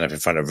stand up in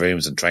front of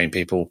rooms and train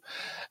people,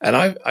 and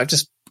I've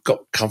just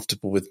got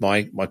comfortable with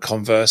my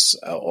Converse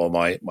or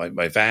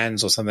my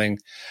Vans or something.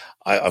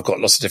 I've got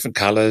lots of different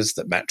colors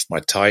that match my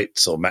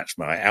tights or match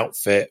my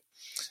outfit.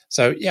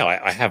 So yeah,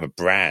 I have a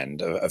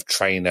brand of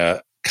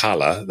trainer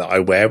color that I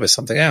wear with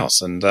something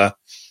else, and to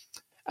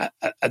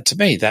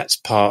me, that's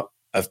part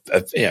of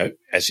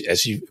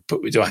as you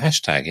put with your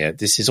hashtag here.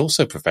 This is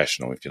also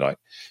professional, if you like.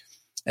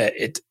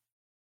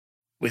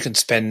 We can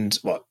spend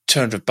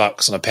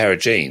 $200 on a pair of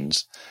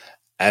jeans,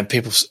 and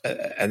people,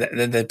 and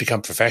then they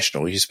become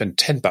professional. You spend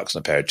 $10 on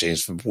a pair of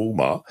jeans from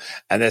Walmart,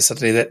 and then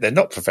suddenly they're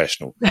not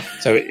professional.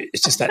 So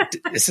it's just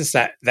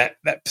that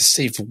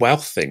perceived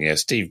wealth thing.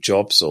 Steve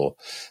Jobs or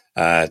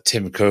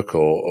Tim Cook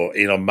or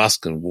Elon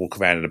Musk can walk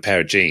around in a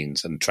pair of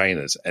jeans and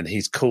trainers, and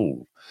he's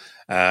cool,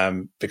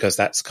 because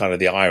that's kind of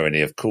the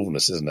irony of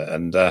coolness, isn't it?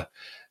 And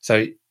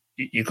so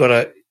we've got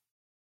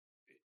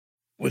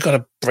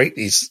to break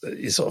these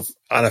sort of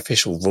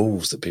unofficial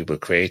rules that people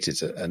have created,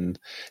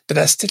 but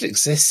that still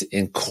exists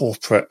in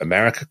corporate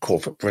America,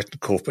 corporate Britain,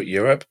 corporate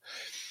Europe.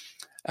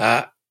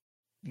 The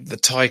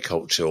tie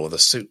culture or the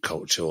suit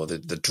culture or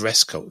the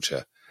dress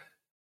culture.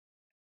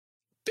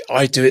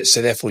 I do it,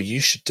 so therefore you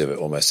should do it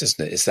almost,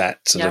 isn't it? Is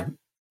that sort of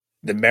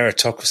the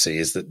meritocracy,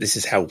 is that this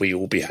is how we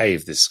all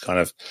behave, this kind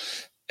of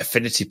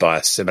affinity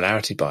bias,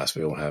 similarity bias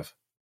we all have.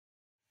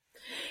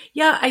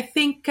 Yeah, I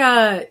think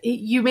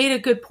you made a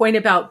good point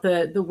about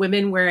the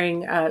women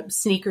wearing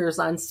sneakers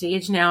on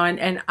stage now.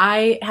 And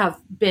I have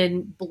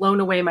been blown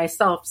away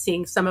myself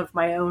seeing some of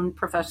my own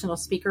professional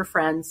speaker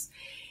friends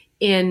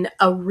in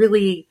a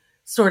really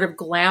sort of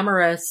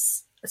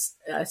glamorous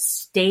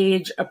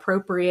stage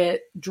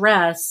appropriate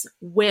dress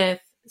with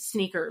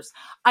sneakers.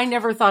 I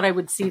never thought I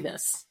would see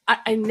this.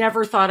 I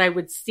never thought I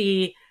would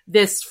see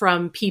this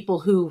from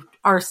people who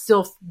are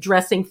still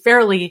dressing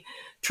fairly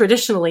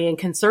traditionally and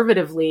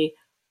conservatively,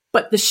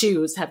 but the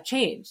shoes have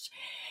changed.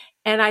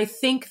 And I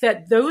think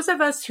that those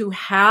of us who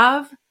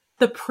have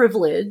the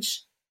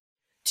privilege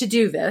to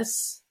do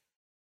this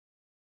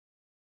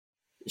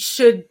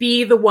should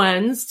be the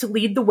ones to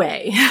lead the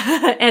way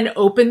and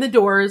open the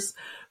doors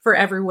for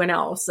everyone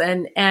else.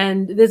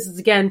 And this is,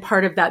 again,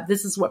 part of that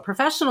 "This is what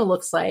professional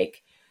looks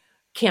like"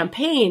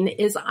 campaign.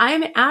 Is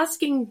I'm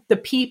asking the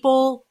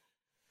people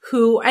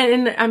who,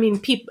 and I mean,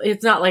 people,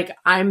 it's not like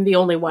I'm the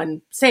only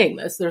one saying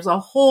this. There's a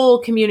whole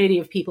community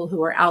of people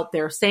who are out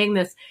there saying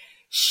this,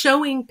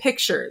 showing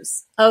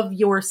pictures of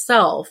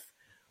yourself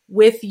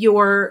with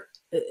your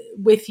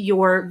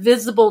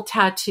visible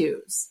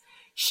tattoos,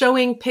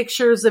 showing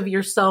pictures of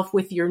yourself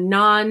with your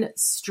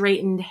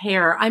non-straightened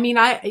hair. I mean,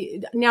 I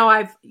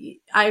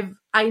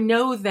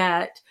know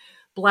that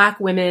Black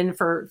women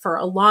for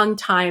a long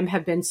time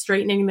have been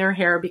straightening their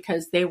hair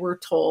because they were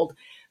told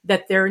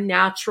that their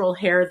natural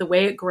hair, the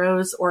way it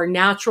grows, or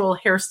natural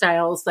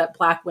hairstyles that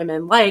Black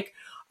women like,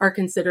 are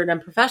considered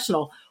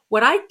unprofessional.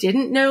 What I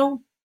didn't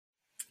know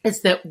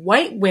is that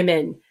white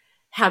women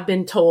have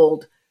been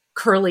told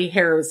curly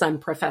hair is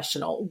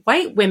unprofessional.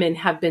 White women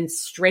have been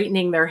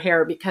straightening their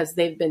hair because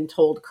they've been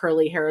told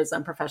curly hair is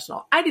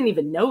unprofessional. I didn't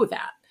even know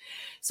that.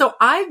 So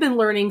I've been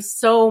learning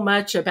so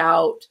much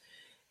about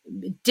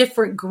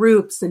different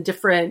groups and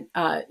different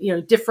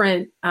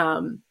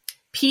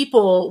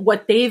people,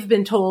 what they've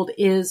been told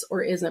is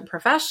or isn't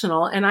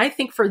professional. And I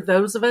think for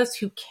those of us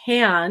who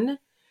can,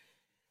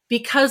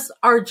 because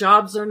our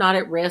jobs are not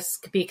at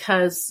risk,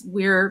 because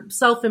we're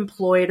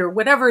self-employed or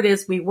whatever it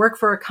is, we work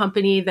for a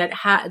company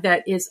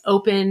that is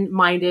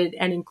open-minded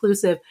and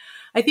inclusive.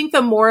 I think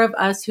the more of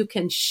us who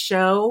can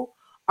show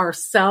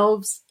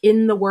ourselves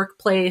in the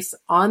workplace,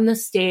 on the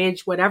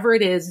stage, whatever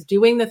it is,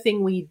 doing the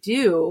thing we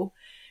do,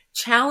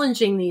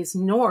 challenging these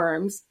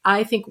norms,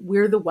 I think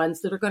we're the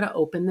ones that are going to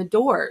open the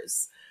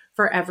doors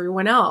for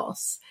everyone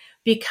else,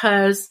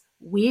 because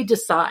we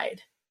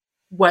decide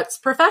what's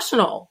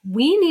professional.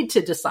 We need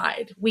to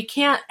decide. We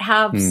can't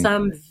have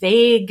some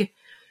vague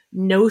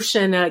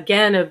notion,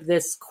 again, of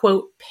this,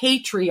 quote,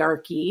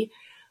 patriarchy.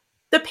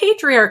 The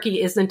patriarchy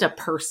isn't a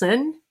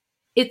person.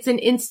 It's an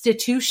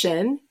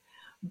institution.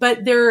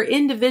 But there are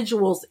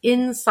individuals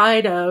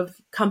inside of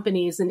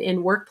companies and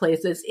in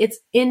workplaces. It's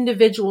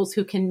individuals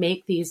who can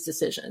make these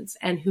decisions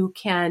and who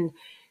can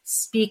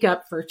speak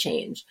up for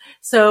change.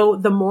 So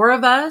the more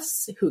of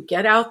us who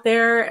get out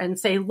there and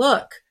say,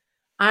 look,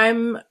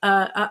 I'm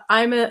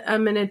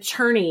an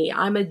attorney,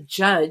 I'm a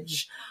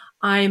judge,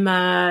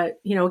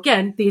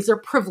 again, these are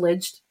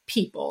privileged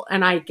people,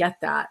 and I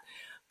get that.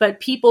 But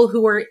people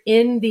who are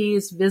in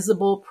these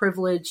visible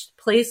privileged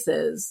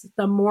places,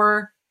 the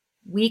more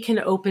we can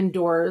open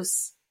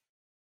doors,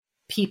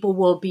 people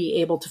will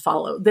be able to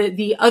follow.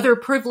 The other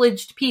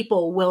privileged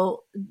people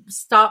will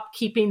stop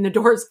keeping the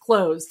doors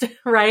closed,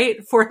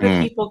 right? For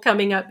the people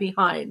coming up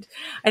behind.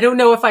 I don't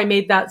know if I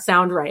made that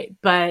sound right,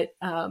 but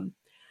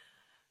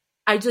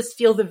I just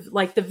feel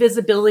the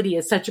visibility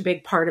is such a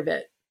big part of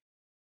it.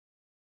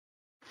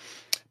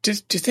 Do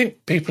you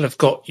think people have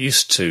got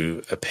used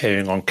to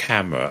appearing on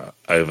camera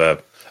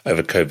over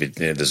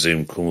COVID, the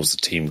Zoom calls, the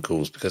team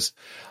calls? Because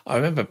I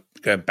remember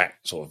going back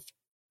sort of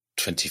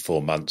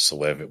 24 months or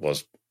whatever it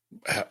was.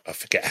 I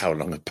forget how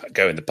long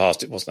ago in the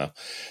past it was now.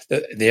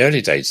 In the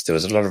early days, there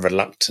was a lot of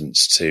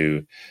reluctance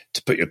to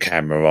put your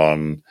camera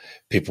on.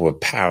 People were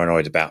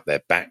paranoid about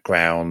their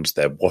backgrounds,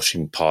 their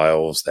washing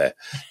piles, their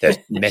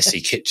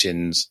messy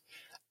kitchens.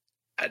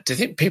 Do you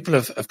think people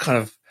have kind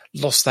of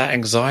lost that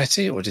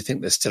anxiety, or do you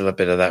think there's still a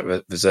bit of that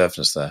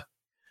reservedness there?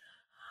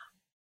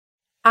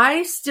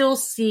 I still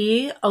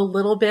see a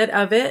little bit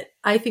of it.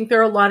 I think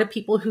there are a lot of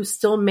people who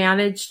still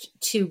managed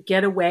to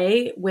get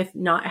away with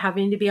not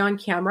having to be on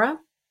camera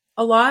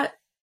a lot.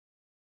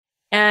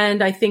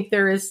 And I think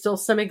there is still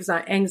some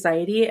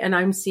anxiety, and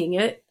I'm seeing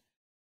it.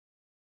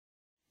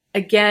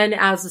 Again,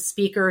 as a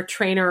speaker,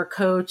 trainer,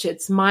 coach,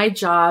 it's my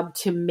job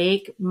to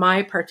make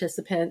my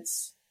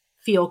participants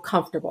feel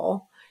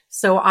comfortable.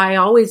 So I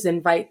always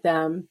invite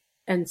them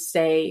and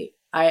say,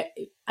 I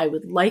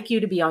would like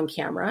you to be on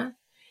camera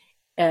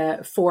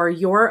for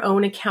your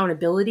own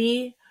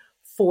accountability,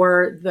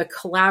 for the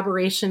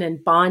collaboration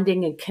and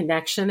bonding and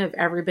connection of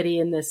everybody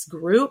in this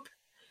group,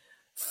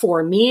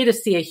 for me to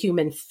see a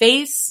human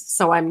face,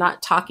 so I'm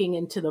not talking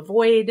into the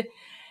void.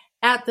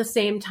 At the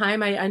same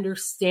time, I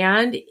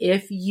understand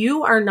if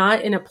you are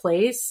not in a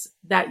place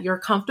that you're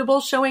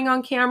comfortable showing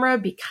on camera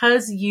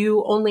because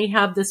you only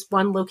have this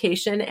one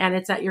location and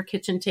it's at your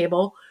kitchen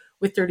table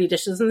with dirty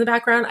dishes in the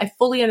background. I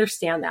fully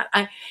understand that.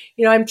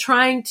 I'm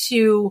trying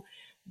to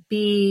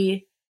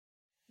be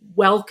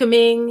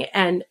welcoming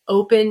and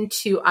open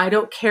to, I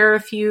don't care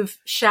if you've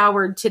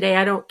showered today.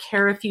 I don't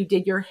care if you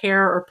did your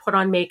hair or put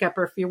on makeup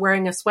or if you're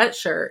wearing a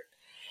sweatshirt.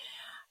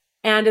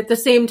 And at the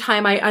same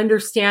time, I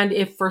understand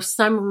if for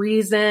some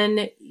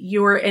reason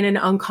you're in an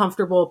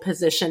uncomfortable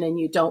position and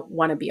you don't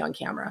want to be on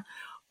camera,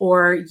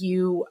 or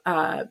you,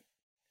 there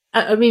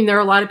are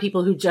a lot of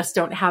people who just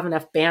don't have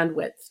enough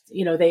bandwidth.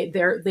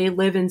 They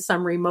live in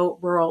some remote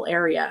rural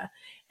area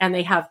and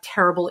they have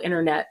terrible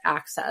internet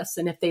access.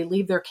 And if they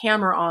leave their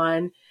camera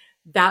on,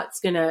 that's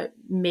going to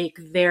make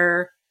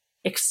their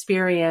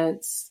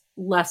experience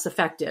less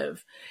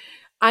effective.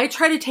 I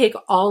try to take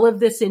all of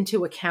this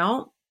into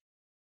account,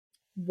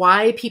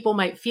 why people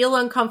might feel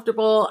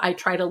uncomfortable. I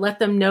try to let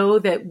them know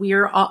that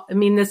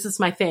this is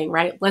my thing,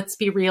 right? Let's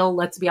be real.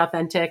 Let's be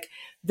authentic.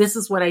 This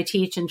is what I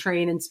teach and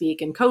train and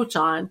speak and coach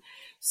on.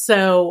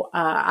 So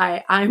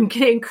I'm going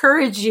to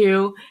encourage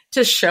you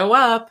to show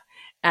up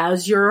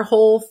as your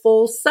whole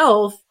full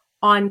self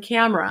on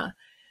camera.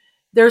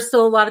 There's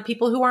still a lot of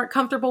people who aren't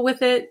comfortable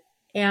with it,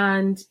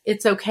 and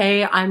it's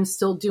okay. I'm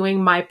still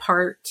doing my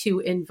part to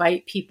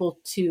invite people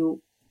to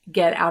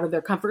get out of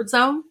their comfort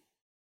zone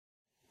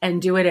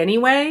and do it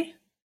anyway.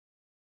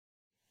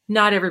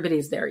 Not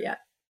everybody's there yet.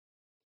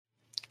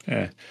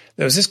 Yeah.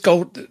 There was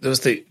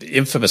the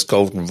infamous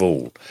golden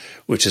rule,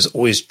 which is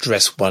always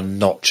dress one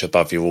notch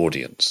above your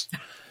audience.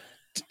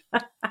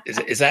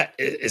 Is that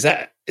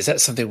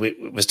something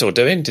we're still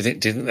doing? Do you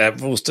think that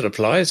rule still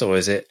applies, or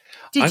is it?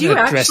 Did you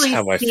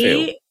actually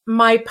see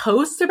my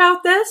post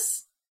about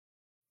this?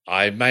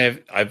 I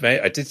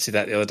did see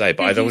that the other day,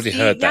 but I'd already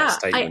heard that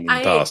statement in the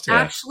past. I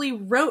actually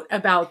wrote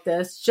about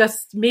this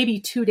just maybe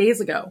 2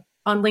 days ago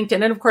on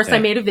LinkedIn. And of course, I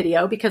made a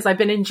video because I've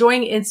been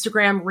enjoying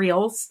Instagram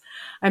Reels.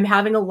 I'm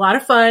having a lot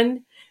of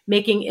fun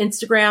making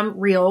Instagram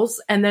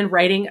Reels and then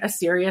writing a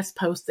serious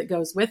post that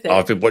goes with it.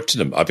 I've been watching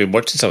them. I've been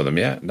watching some of them.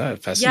 Yeah, no,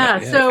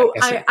 fascinating. Yeah, so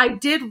I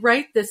did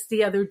write this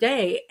the other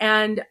day,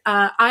 and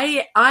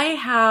I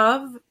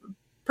have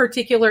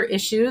particular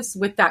issues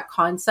with that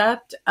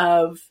concept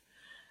of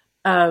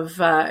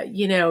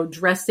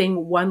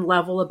dressing one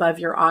level above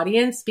your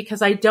audience,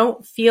 because I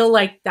don't feel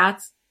like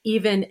that's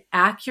even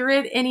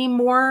accurate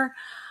anymore.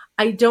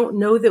 I don't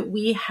know that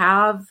we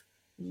have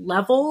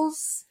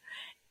levels.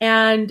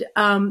 And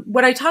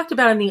what I talked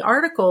about in the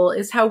article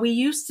is how we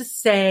used to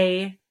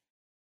say,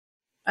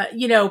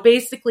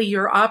 basically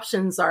your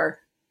options are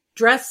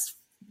dress,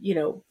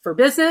 for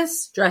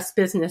business, dress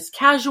business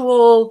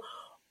casual,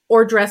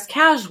 or dress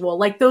casual.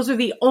 Like those are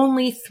the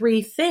only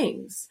three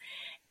things.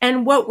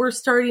 And what we're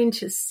starting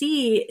to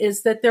see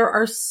is that there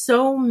are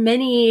so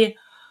many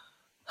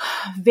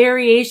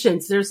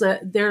variations. There's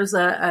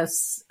a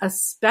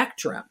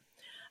spectrum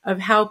of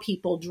how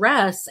people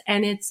dress,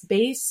 and it's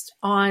based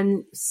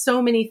on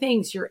so many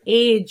things: your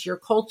age, your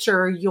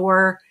culture,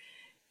 your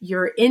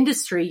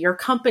industry, your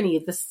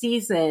company, the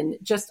season,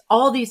 just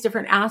all these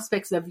different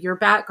aspects of your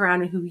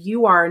background and who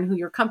you are and who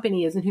your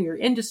company is and who your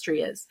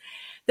industry is,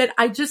 that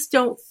I just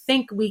don't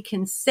think we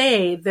can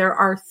say there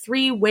are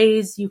three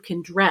ways you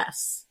can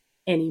dress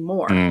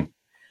anymore.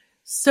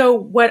 So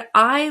what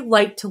I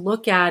like to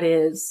look at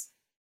is,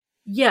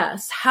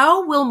 yes,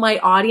 how will my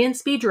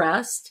audience be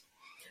dressed?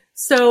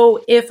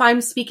 So if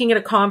I'm speaking at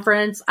a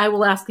conference, I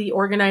will ask the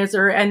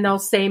organizer and they'll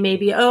say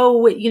maybe,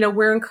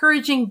 we're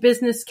encouraging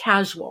business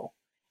casual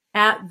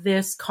at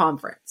this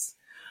conference.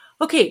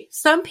 Okay,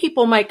 some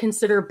people might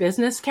consider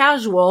business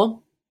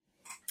casual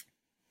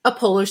a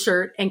polo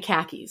shirt and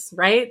khakis,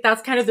 right?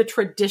 That's kind of the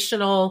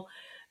traditional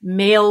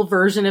male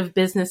version of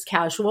business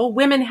casual.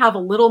 Women have a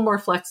little more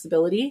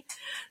flexibility.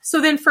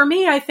 So then for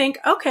me, I think,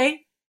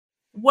 okay,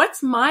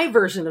 what's my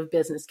version of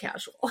business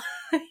casual?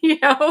 You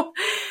know,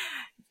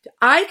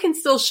 I can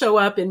still show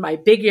up in my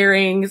big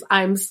earrings.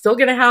 I'm still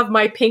going to have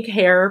my pink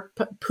hair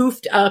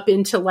poofed up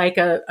into like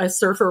a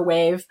surfer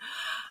wave.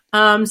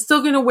 I'm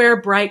still going to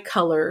wear bright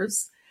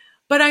colors,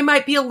 but I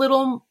might be a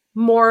little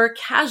more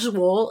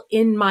casual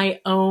in my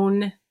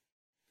own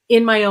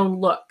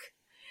look.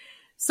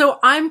 So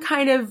I'm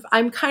kind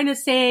of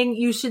saying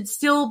you should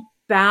still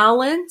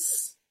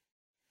balance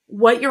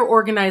what your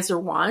organizer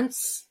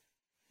wants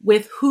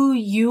with who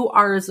you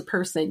are as a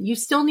person. You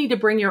still need to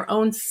bring your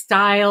own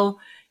style,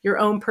 your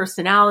own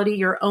personality,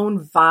 your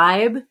own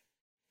vibe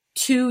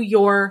to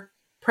your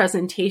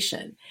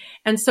presentation.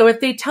 And so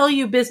if they tell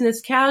you business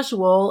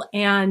casual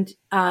and,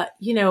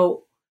 you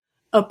know,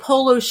 a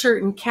polo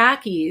shirt and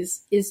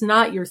khakis is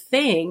not your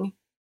thing,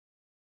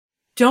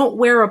 don't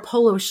wear a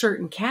polo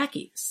shirt and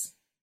khakis.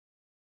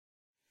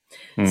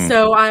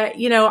 So I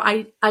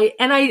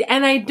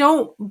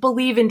don't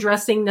believe in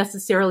dressing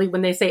necessarily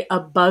when they say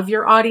above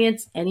your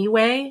audience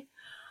anyway.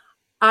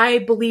 I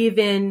believe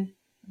in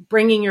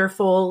bringing your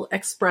full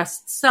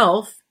expressed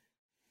self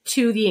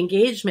to the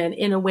engagement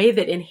in a way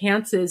that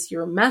enhances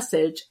your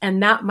message.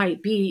 And that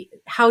might be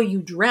how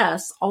you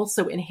dress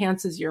also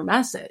enhances your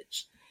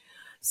message.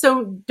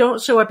 So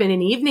don't show up in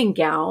an evening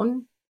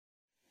gown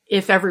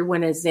if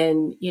everyone is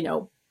in, you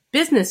know,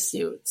 business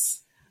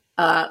suits.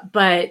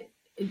 But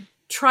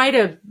try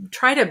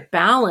to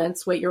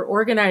balance what your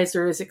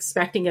organizer is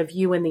expecting of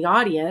you and the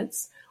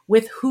audience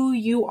with who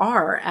you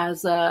are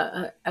as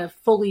a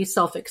fully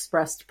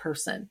self-expressed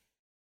person.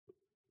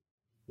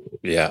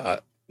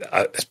 Yeah,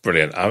 that's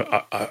brilliant.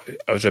 I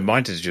was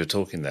reminded as you were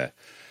talking there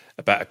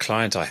about a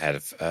client I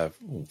had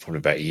probably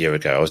about a year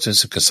ago. I was doing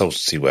some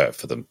consultancy work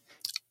for them,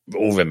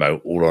 all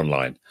remote, all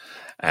online.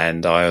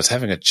 And I was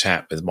having a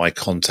chat with my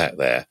contact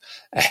there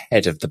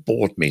ahead of the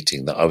board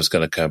meeting that I was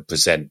going to go and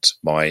present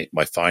my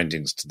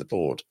findings to the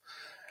board.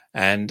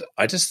 And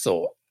I just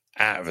thought,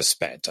 out of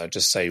respect, I'd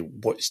just say,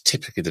 what's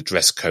typically the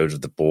dress code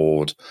of the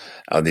board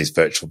on these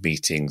virtual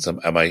meetings? Am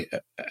I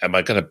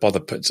going to bother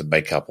putting some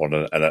makeup on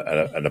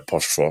and a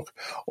posh frock,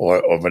 or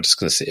am I just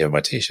going to sit here in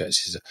my t-shirt?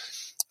 She said,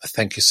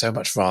 thank you so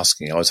much for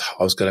asking. I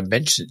was going to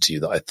mention it to you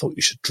that I thought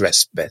you should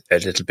dress a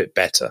little bit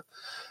better.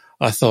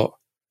 I thought,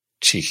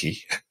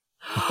 cheeky.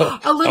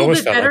 A little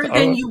bit better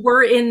than you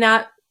were in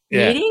that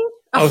meeting?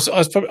 I was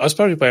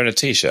probably wearing a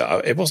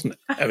t-shirt. It wasn't,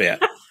 I mean,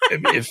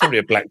 it was probably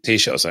a black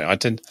t-shirt or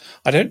something.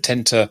 I don't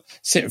tend to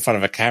sit in front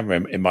of a camera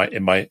in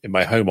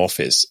my home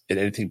office in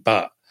anything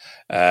but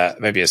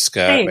maybe a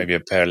skirt, maybe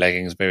a pair of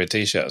leggings, maybe a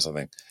t-shirt or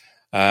something.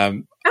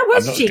 That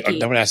was cheeky.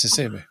 No one else to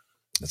see me.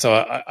 So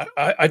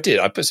I did.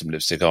 I put some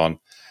lipstick on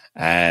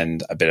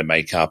and a bit of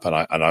makeup, and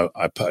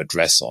I put a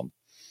dress on.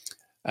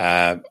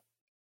 I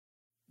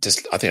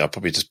think I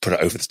probably just put it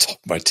over the top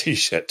of my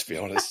t-shirt, to be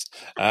honest.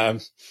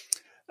 And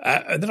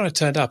then I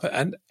turned up,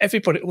 and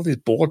everybody, all these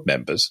board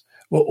members,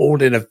 were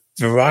all in a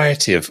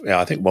variety of.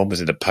 I think one was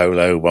in a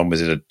polo, one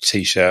was in a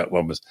t-shirt,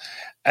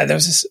 and there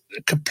was this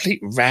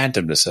complete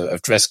randomness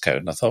of dress code.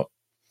 And I thought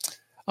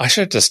I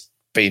should have just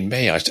been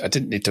me. I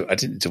didn't need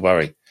to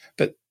worry.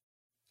 But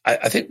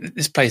I think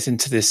this plays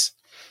into this.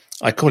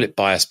 I call it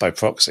bias by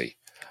proxy.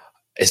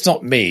 It's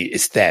not me;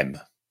 it's them.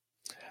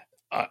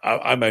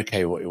 I'm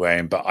okay with what you're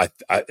wearing, but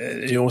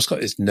you always got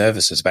this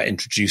nervousness about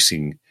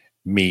introducing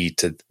me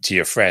to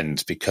your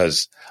friends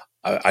because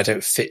I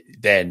don't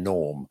fit their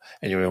norm,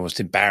 and you're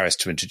almost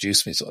embarrassed to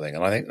introduce me, sort of thing.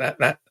 And I think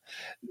that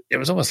it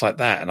was almost like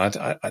that. And I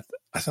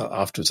thought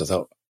afterwards,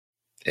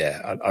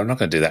 yeah, I'm not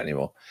going to do that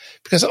anymore,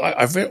 because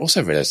I've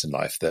also realized in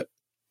life that,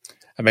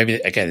 and maybe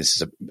again this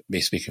is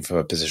me speaking from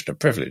a position of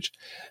privilege,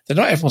 that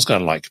not everyone's going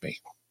to like me.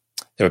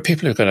 There are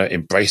people who are going to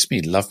embrace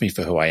me, love me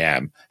for who I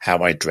am, how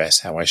I dress,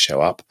 how I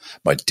show up,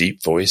 my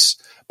deep voice,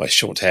 my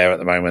short hair at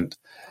the moment.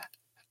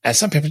 And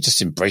some people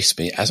just embrace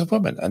me as a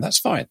woman, and that's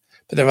fine.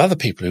 But there are other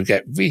people who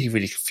get really,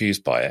 really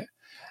confused by it,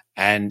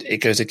 and it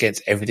goes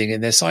against everything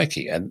in their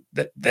psyche, and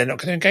they're not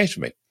going to engage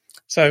with me.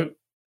 So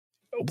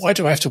why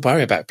do I have to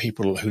worry about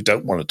people who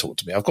don't want to talk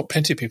to me? I've got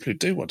plenty of people who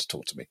do want to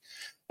talk to me.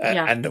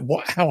 And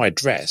how I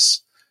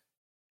dress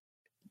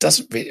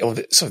doesn't really, or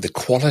the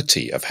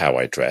quality of how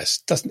I dress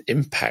doesn't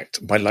impact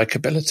my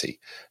likability.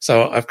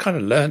 So I've kind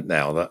of learned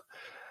now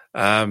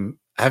that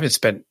having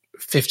spent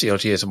 50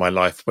 odd years of my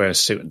life wearing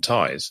suit and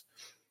ties,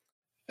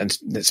 and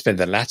spend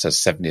the latter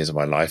 7 years of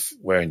my life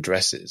wearing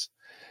dresses,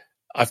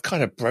 I've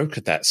kind of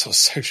broken that sort of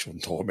social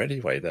norm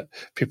anyway that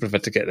people have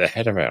had to get their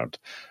head around.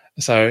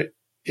 So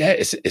yeah,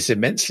 it's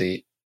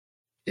immensely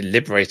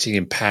liberating,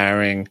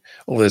 empowering,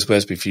 all those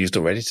words we've used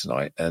already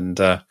tonight. And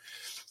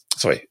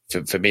sorry,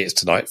 for me it's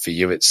tonight. For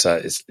you, it's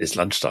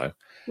lunchtime.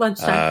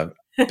 Lunchtime.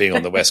 Being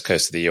on the west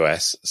coast of the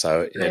US,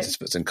 so right. Just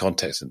put some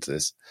context into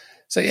this.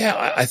 So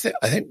yeah, I think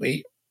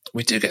we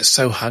do get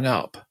so hung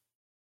up,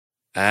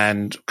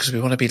 and because we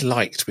want to be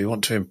liked, we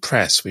want to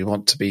impress, we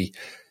want to be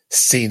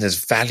seen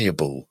as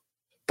valuable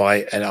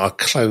and our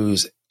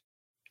clothes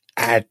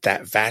add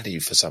that value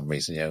for some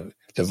reason.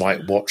 The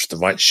right watch, the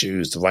right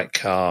shoes, the right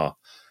car.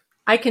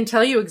 I can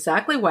tell you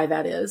exactly why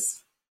that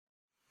is.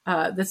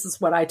 this is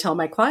what I tell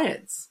my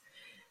clients.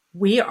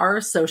 We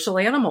are social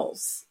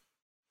animals.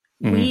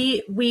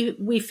 Mm-hmm.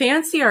 We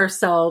fancy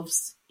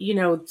ourselves,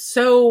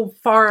 so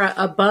far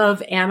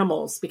above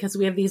animals because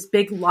we have these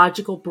big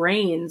logical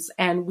brains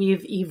and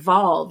we've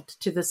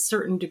evolved to this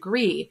certain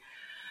degree.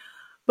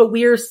 But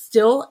we are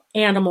still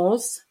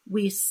animals.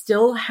 We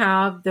still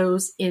have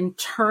those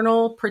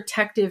internal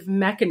protective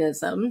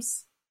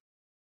mechanisms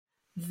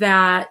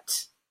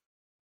that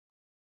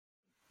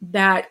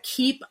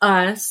keep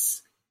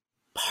us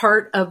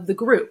part of the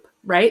group,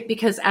 right?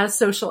 Because as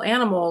social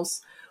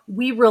animals,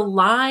 we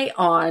rely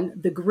on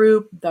the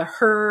group, the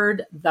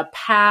herd, the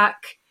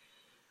pack.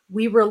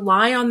 We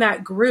rely on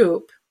that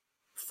group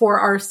for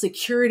our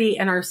security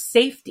and our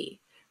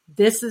safety.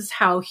 This is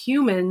how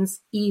humans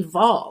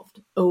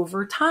evolved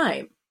over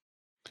time.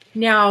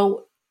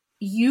 Now,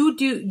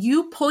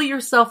 you pull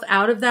yourself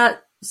out of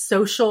that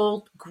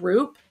social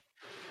group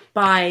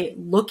by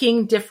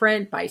looking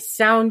different, by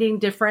sounding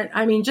different.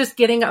 I mean, just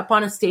getting up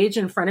on a stage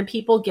in front of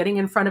people, getting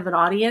in front of an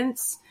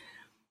audience,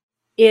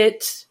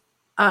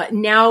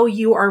 now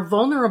you are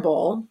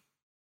vulnerable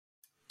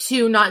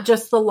to not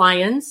just the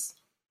lions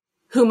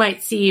who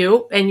might see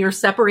you and you're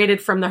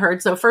separated from the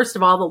herd. So first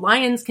of all, the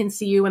lions can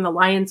see you and the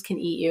lions can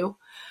eat you,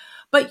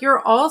 but you're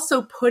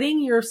also putting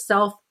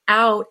yourself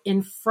out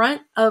in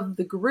front of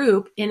the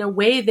group in a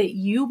way that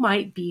you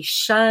might be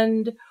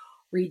shunned,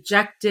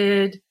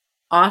 rejected,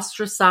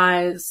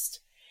 ostracized.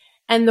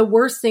 And the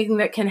worst thing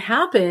that can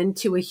happen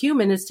to a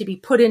human is to be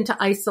put into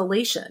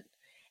isolation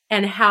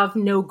and have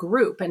no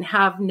group and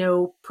have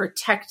no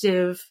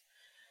protective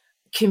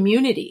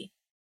community.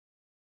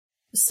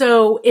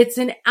 So it's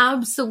an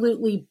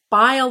absolutely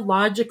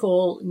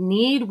biological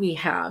need we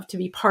have to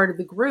be part of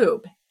the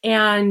group.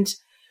 And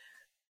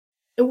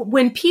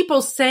when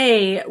people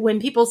say,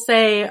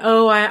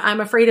 oh, I'm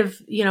afraid of,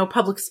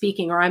 public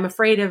speaking, or I'm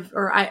afraid of,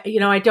 or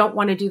I don't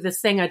want to do this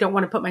thing. I don't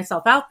want to put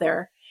myself out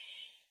there.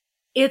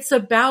 It's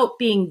about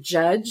being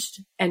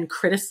judged and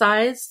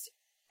criticized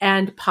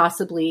and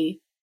possibly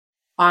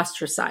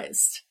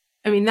ostracized.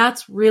 I mean,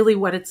 that's really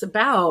what it's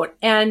about.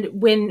 And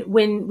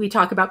when we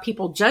talk about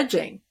people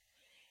judging,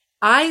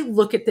 I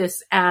look at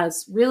this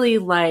as really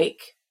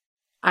like,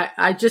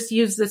 I just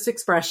use this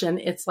expression.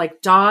 It's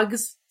like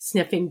dogs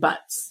sniffing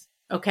butts.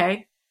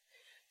 Okay.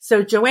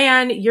 So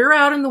Joanne, you're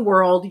out in the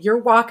world. You're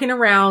walking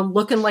around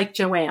looking like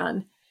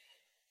Joanne.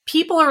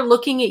 People are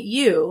looking at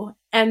you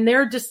and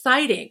they're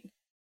deciding,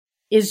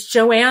 is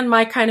Joanne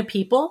my kind of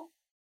people?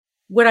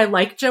 Would I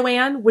like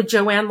Joanne? Would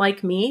Joanne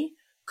like me?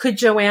 Could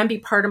Joanne be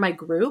part of my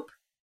group?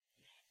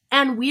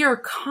 And we are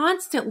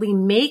constantly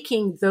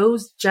making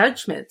those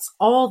judgments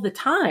all the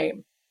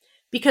time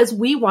because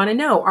we want to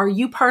know, are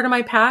you part of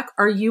my pack?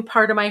 Are you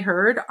part of my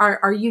herd?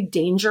 Are you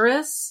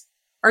dangerous?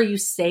 Are you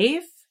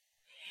safe?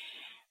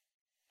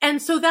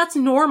 And so that's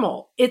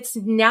normal. It's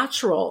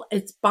natural.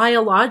 It's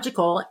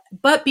biological.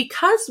 But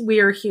because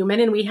we're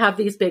human and we have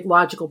these big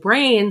logical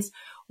brains,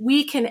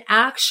 we can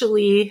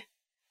actually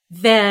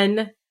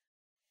then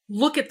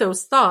look at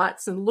those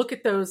thoughts and look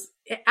at those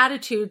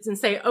attitudes and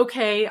say,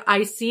 okay,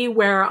 I see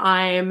where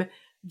I'm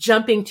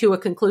jumping to a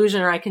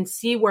conclusion, or I can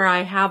see where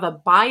I have a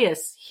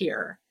bias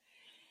here.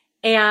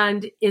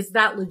 And is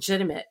that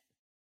legitimate?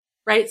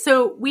 Right?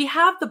 So we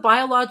have the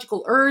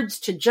biological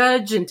urge to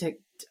judge and to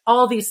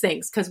all these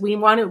things because we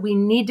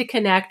need to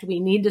connect. We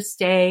need to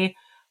stay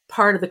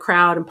part of the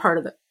crowd and part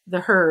of the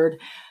herd.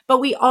 But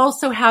we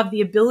also have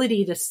the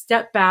ability to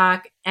step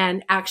back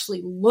and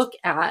actually look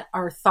at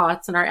our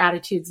thoughts and our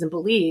attitudes and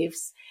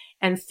beliefs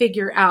and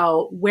figure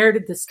out, where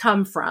did this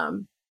come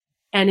from?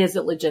 And is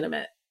it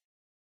legitimate?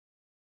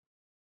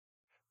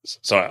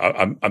 So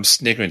I'm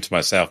sniggering to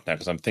myself now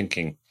because I'm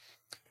thinking,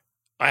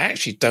 I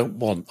actually don't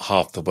want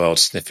half the world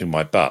sniffing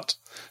my butt.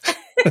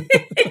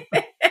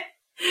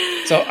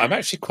 So I'm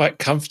actually quite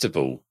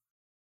comfortable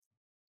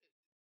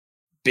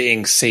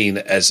being seen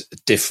as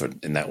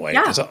different in that way.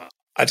 Yeah. Because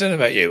I don't know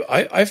about you.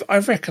 I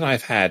reckon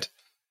I've had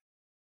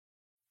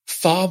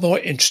far more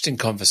interesting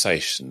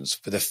conversations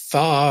with a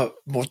far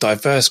more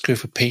diverse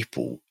group of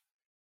people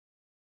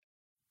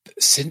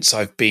since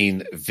I've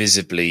been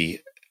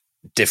visibly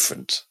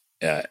different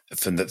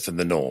from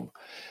the norm.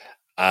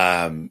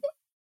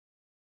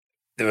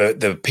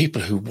 There are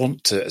people who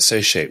want to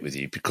associate with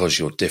you because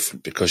you're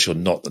different, because you're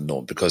not the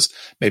norm, because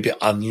maybe it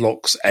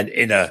unlocks an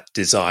inner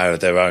desire of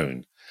their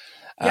own.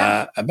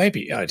 Yeah. And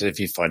maybe, I don't know if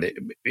you find it,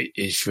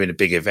 if you're in a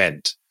big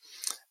event,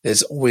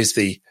 there's always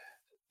the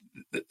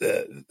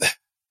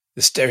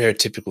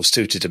stereotypical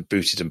suited and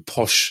booted and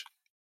posh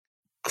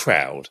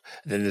crowd.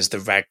 And then there's the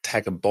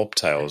ragtag and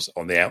bobtails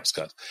on the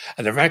outskirts.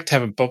 And the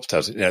ragtag and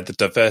bobtails, the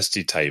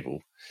diversity table,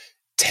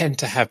 tend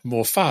to have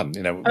more fun.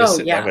 We're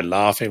sitting there, we're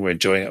laughing, we're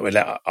enjoying it, we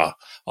let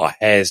our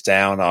hairs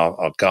down,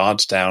 our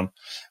guards down.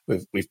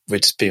 We're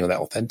just being that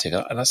authentic.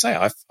 And I say,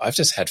 I've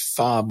just had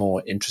far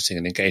more interesting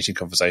and engaging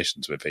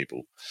conversations with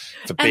people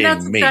for being me. And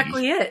that's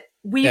exactly it.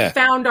 We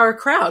found our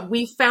crowd.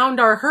 We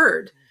found our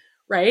herd,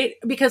 right?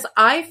 Because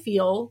I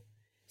feel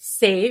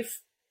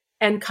safe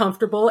and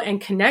comfortable and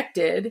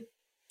connected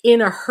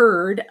in a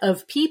herd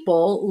of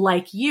people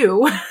like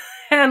you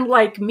and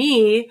like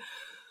me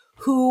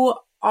who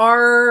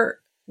are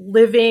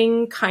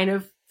living kind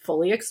of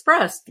fully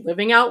expressed,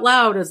 living out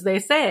loud, as they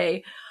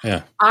say.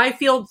 Yeah. I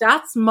feel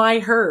that's my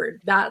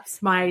herd.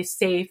 That's my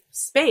safe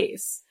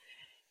space.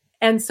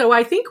 And so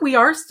I think we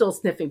are still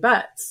sniffing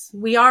butts.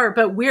 We are,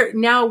 but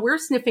we're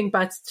sniffing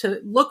butts to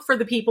look for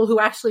the people who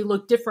actually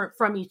look different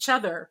from each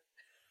other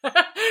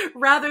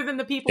rather than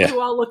the people who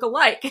all look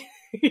alike.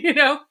 You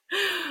know,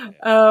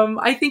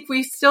 I think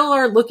we still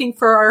are looking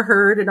for our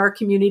herd and our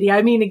community.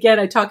 I mean, again,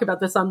 I talk about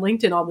this on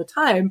LinkedIn all the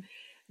time,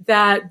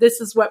 that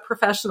this is what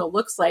professional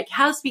looks like,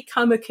 has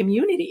become a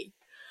community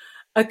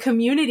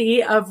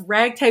of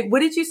ragtag.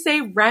 What did you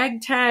say?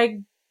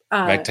 Ragtag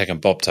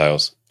and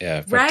bobtails.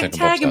 Yeah.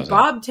 Ragtag and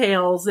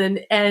bobtails and,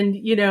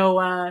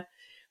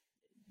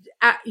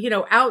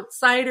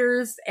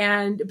 outsiders.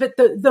 But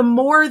the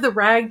more the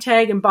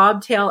ragtag and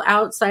bobtail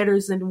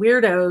outsiders and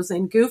weirdos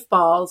and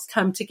goofballs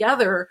come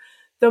together,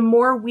 the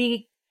more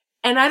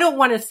and I don't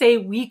want to say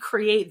we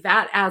create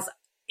that as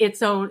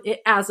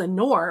as a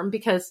norm,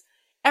 because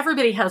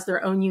everybody has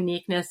their own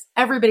uniqueness.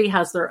 Everybody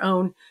has their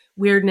own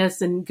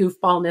weirdness and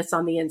goofballness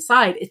on the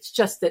inside. It's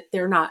just that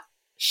they're not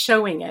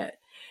showing it.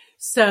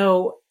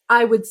 So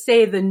I would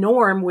say the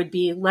norm would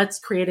be, let's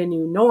create a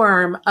new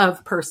norm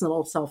of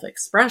personal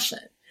self-expression.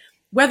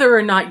 Whether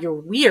or not you're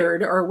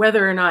weird or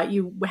whether or not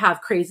you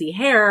have crazy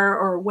hair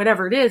or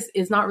whatever it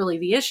is not really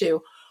the issue.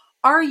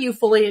 Are you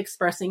fully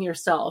expressing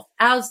yourself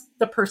as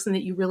the person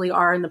that you really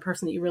are and the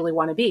person that you really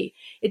want to be?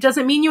 It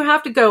doesn't mean you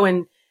have to go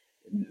and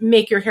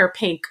make your hair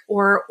pink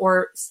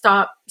or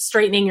stop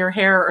straightening your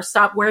hair or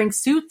stop wearing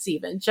suits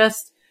even.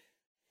 Just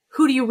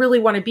who do you really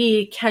want to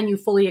be? Can you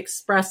fully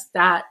express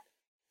that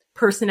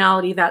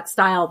personality, that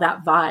style,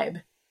 that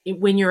vibe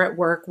when you're at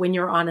work, when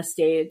you're on a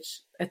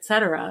stage,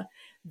 etc.?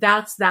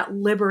 That's that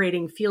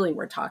liberating feeling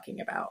we're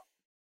talking about.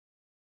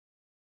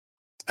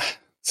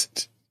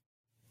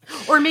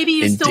 Or maybe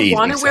you still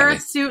want to wear a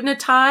suit and a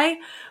tie,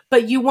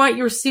 but you want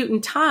your suit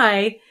and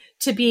tie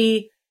to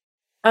be,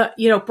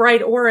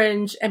 bright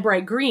orange and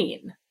bright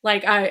green.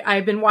 Like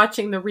I've been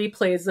watching the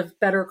replays of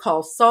Better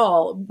Call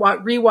Saul,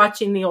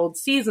 rewatching the old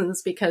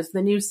seasons because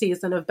the new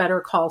season of Better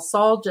Call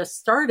Saul just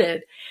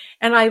started.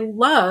 And I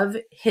love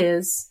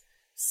his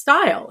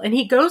style. And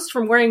he goes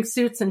from wearing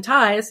suits and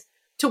ties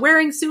to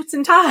wearing suits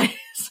and ties.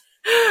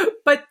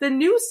 But the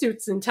new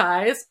suits and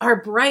ties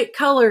are bright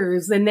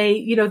colors and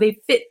they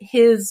fit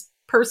his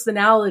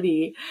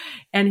personality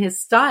and his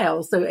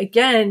style. So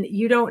again,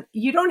 you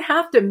don't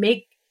have to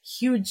make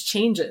huge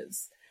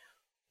changes.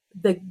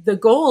 The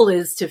goal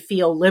is to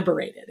feel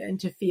liberated and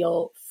to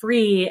feel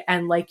free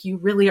and like you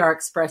really are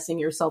expressing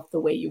yourself the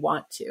way you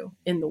want to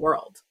in the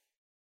world.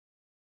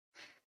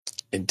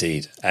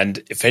 Indeed.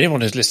 And if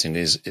anyone who's listening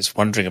is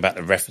wondering about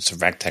the reference to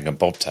ragtag and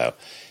bobtail,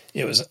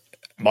 it was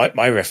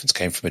my reference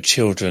came from a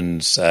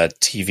children's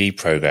TV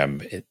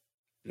program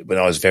when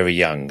I was very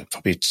young.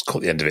 Probably just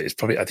caught the end of it.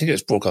 I think it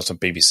was broadcast on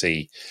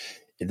BBC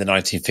in the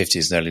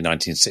 1950s and early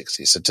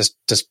 1960s. So just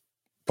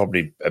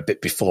probably a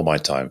bit before my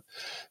time.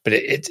 But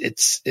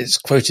it's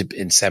quoted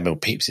in Samuel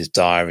Pepys's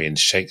diary and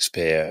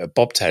Shakespeare. A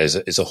bobtail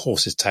is a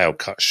horse's tail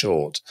cut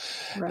short.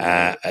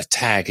 Right. A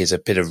tag is a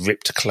bit of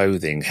ripped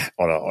clothing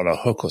on a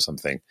hook or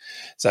something.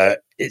 So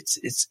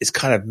it's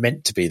kind of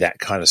meant to be that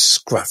kind of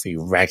scruffy,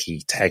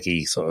 raggy,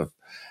 taggy sort of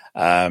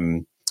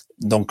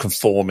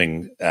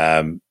non-conforming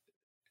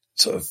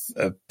sort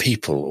of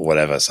people or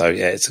whatever. So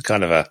yeah, it's a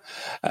kind of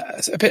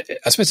it's a bit.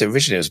 I suppose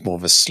originally it was more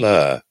of a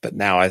slur, but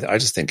now I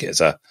just think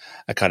it's a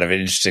kind of an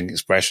interesting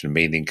expression,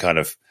 meaning kind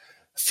of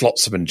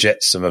flotsam and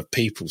jetsam of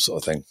people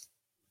sort of thing.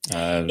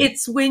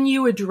 It's when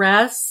you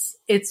address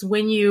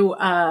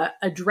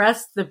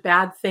the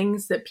bad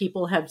things that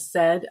people have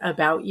said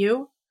about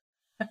you.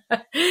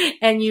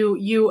 And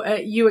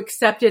you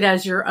accept it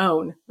as your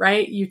own,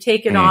 right? You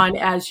take it on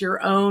as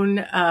your own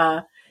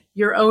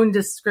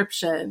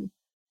description.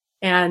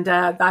 And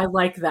I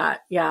like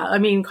that. Yeah. I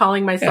mean,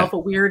 calling myself a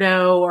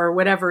weirdo or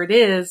whatever it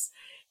is,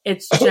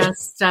 it's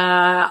just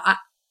I'm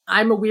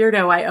a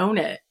weirdo. I own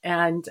it.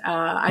 And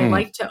I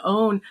like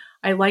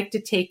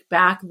to take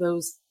back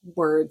those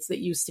words that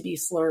used to be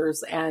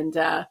slurs and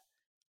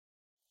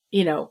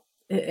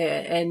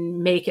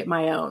and make it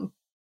my own.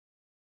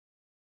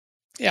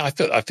 Yeah, I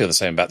feel the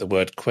same about the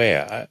word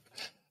queer. I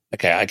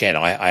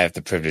have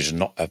the privilege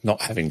of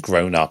not having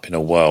grown up in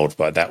a world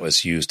where that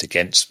was used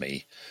against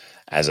me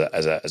as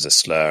a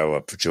slur or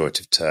a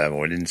pejorative term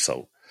or an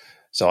insult.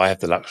 So I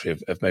have the luxury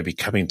of maybe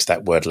coming to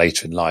that word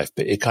later in life.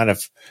 But to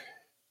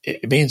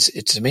me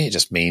it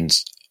just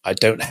means I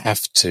don't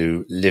have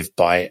to live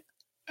by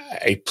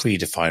a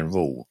predefined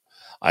rule.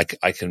 I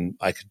can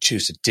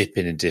choose to dip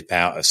in and dip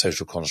out of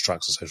social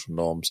constructs or social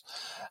norms,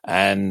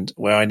 and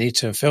where I need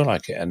to and feel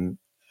like it. And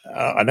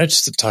I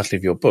noticed the title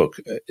of your book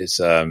is,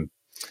 as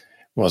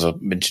I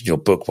mentioned your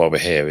book while we're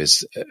here,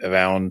 is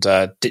around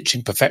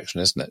ditching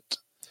perfection, isn't it?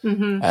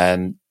 Mm-hmm.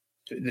 And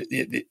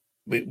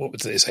what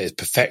would they say? Is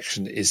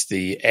perfection is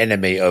the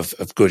enemy of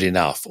good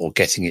enough or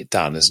getting it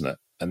done, isn't it?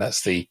 And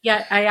that's the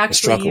I actually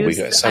struggle. We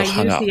get so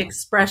hung use up. the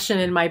expression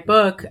in my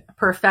book,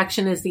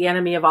 perfection is the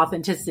enemy of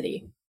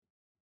authenticity.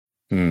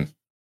 We're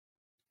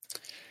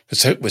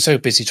so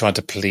busy trying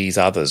to please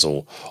others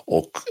or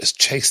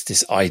chase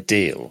this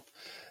ideal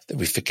that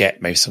we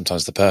forget maybe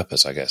sometimes the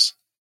purpose, I guess.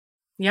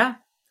 Yeah.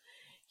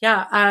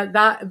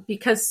 That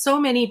because so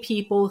many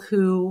people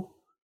who,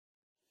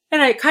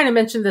 and I kind of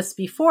mentioned this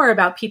before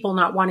about people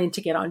not wanting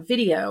to get on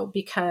video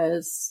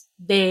because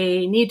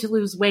they need to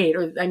lose weight,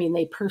 or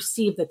they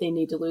perceive that they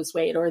need to lose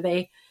weight, or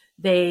they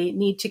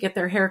need to get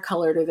their hair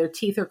colored, or their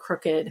teeth are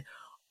crooked,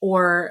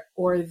 or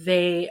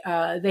they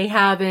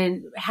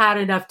haven't had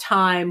enough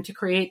time to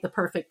create the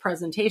perfect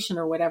presentation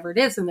or whatever it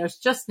is. And there's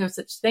just no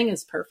such thing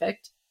as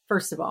perfect,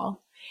 first of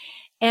all.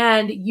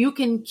 And you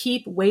can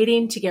keep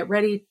waiting to get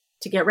ready,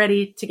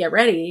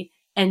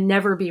 and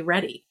never be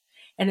ready.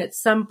 And at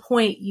some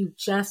point you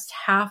just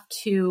have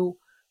to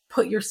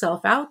put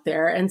yourself out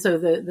there. And so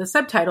the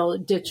subtitle,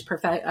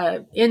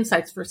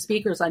 Insights for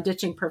Speakers on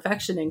Ditching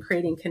Perfection and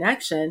Creating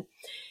Connection,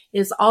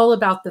 is all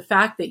about the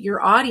fact that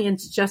your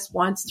audience just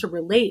wants to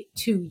relate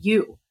to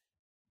you.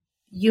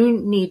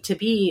 You need to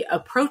be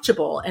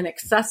approachable and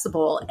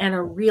accessible and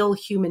a real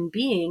human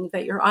being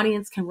that your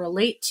audience can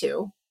relate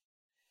to,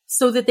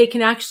 so that they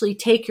can actually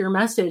take your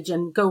message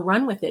and go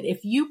run with it.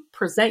 If you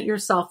present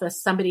yourself as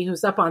somebody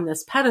who's up on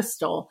this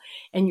pedestal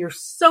and you're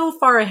so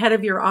far ahead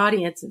of your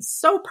audience and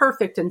so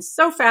perfect and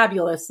so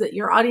fabulous that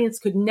your audience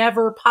could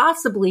never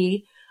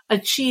possibly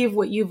achieve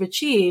what you've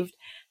achieved,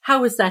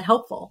 how is that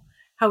helpful?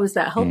 How is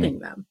that helping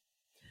them?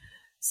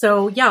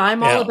 So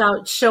I'm all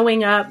about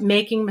showing up,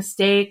 making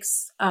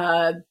mistakes,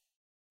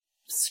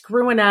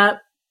 screwing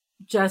up,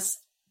 just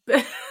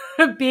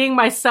being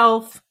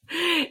myself,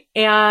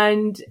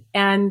 and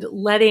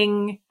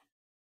letting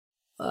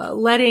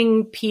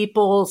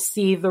people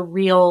see the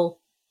real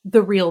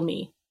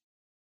me.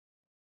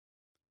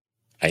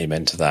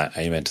 Amen to that.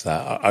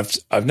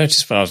 I've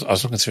noticed when I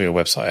was looking through your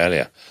website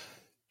earlier,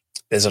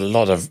 there's a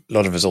lot of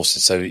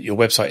resources. So your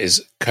website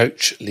is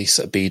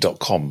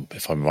coachlisab.com,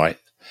 if I'm right.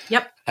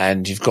 Yep.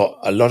 And you've got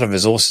a lot of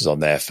resources on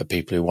there for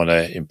people who want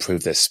to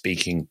improve their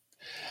speaking.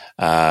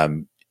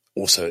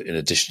 Also, in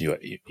addition, you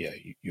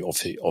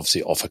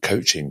obviously offer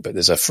coaching, but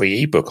there's a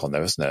free ebook on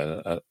there, isn't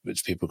there,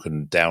 which people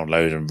can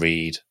download and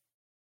read.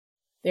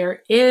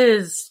 There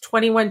is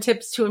 21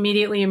 tips to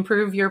immediately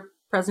improve your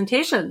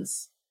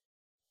presentations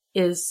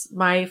is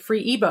my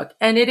free ebook.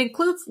 And it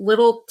includes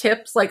little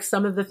tips like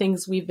some of the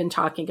things we've been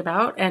talking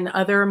about and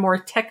other more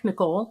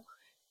technical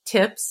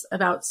tips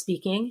about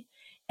speaking.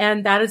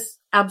 And that is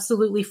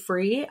absolutely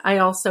free. I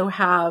also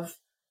have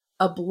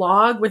a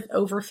blog with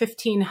over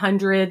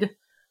 1,500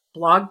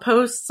 blog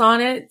posts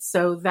on it.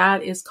 So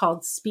that is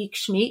called Speak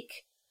Schmeek.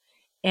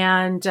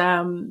 And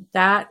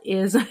that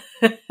is is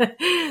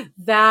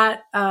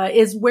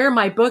where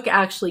my book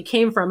actually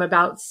came from.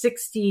 About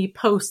 60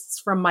 posts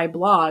from my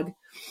blog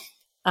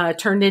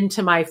turned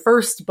into my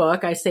first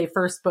book. I say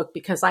first book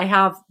because I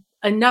have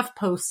enough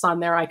posts on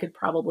there I could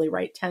probably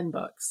write 10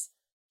 books.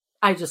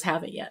 I just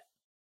haven't yet.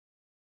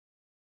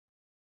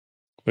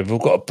 We've all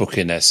got a book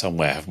in there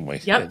somewhere, haven't we?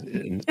 Yep.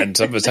 And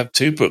some of us have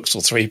 2 books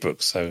or 3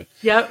 books. So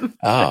yep.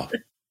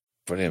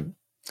 Brilliant.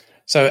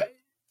 So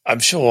I'm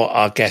sure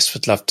our guests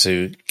would love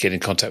to get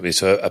in contact with you.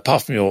 So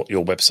apart from your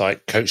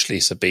website,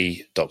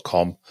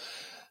 coachlisab.com,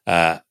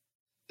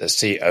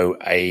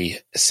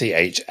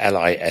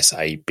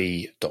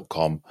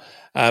 COACHLISAB.com,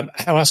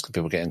 how else can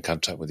people get in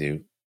contact with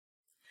you?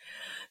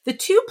 The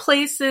 2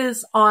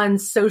 places on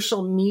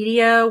social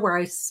media where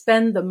I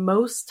spend the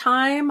most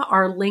time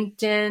are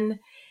LinkedIn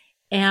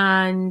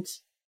and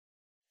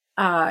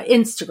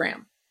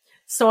Instagram.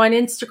 So on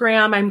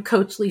Instagram, I'm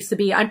Coach Lisa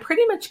B. I'm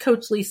pretty much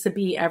Coach Lisa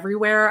B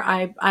everywhere.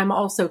 I'm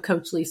also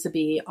Coach Lisa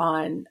B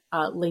on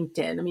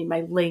LinkedIn. I mean,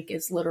 my link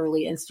is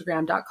literally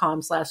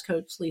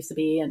Instagram.com/Coach Lisa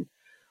B and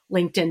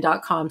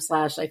LinkedIn.com/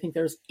 I think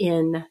there's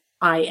IN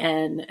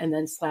and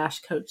then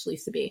 /Coach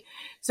Lisa B.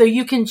 So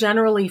you can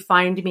generally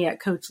find me at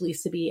Coach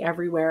Lisa B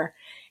everywhere.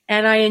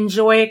 And I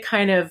enjoy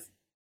kind of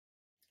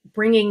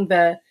bringing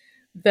the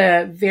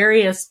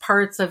various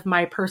parts of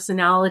my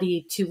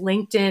personality to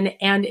LinkedIn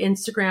and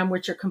Instagram,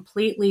 which are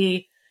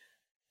completely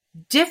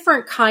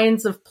different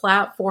kinds of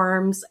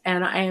platforms.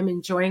 And I am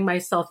enjoying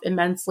myself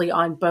immensely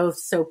on both.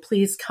 So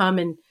please come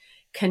and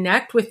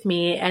connect with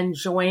me and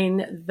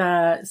join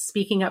the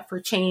Speaking Up for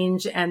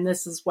Change. And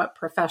this is what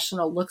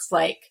professional looks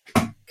like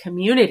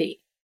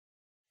community,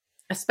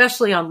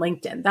 especially on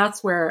LinkedIn.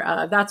 That's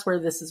where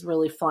this is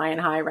really flying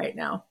high right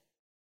now.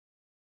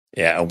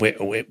 Yeah, and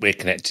we're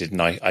connected,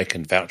 and I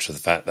can vouch for the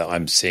fact that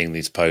I'm seeing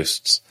these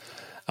posts.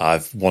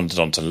 I've wandered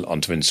onto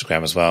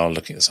Instagram as well,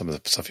 looking at some of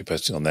the stuff you're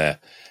posting on there,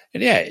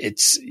 and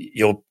it's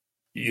you're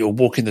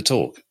walking the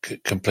talk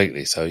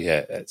completely. So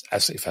it's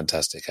absolutely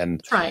fantastic,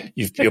 and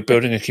you're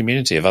building a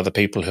community of other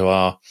people who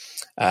are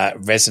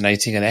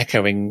resonating and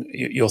echoing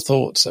your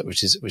thoughts,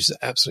 which is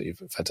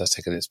absolutely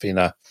fantastic. And it's been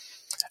a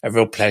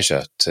real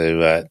pleasure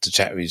to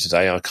chat with you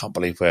today. I can't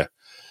believe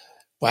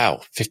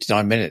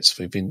 59 minutes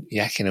we've been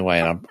yakking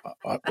away, and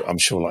I'm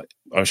sure like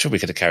I'm sure we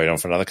could have carried on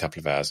for another couple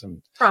of hours.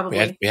 And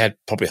Probably. we had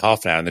probably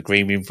half an hour in the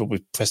green room before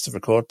we pressed the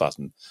record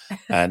button.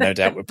 And no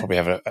doubt we'll probably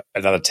have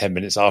another 10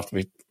 minutes after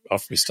we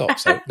stop.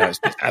 So no, it's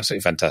been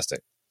absolutely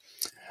fantastic.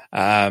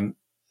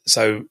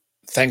 So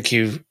thank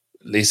you,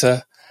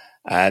 Lisa.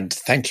 And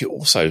thank you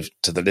also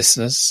to the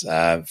listeners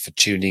for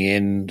tuning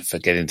in, for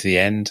getting to the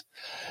end.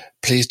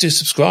 Please do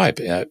subscribe.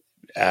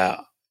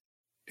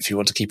 If you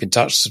want to keep in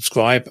touch,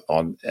 subscribe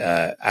on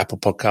Apple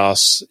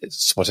Podcasts,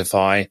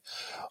 Spotify,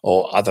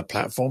 or other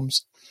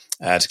platforms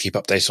to keep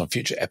updated on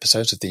future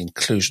episodes of the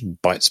Inclusion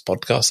Bites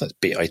podcast. That's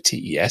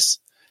BITES.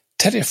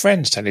 Tell your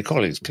friends, tell your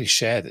colleagues, please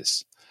share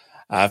this.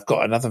 I've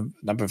got another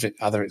number of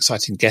other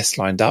exciting guests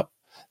lined up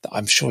that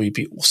I'm sure you'd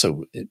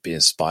also be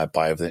inspired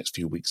by over the next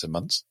few weeks and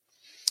months.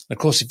 And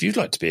of course, if you'd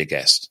like to be a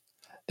guest,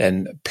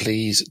 then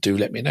please do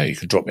let me know. You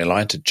can drop me a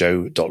line to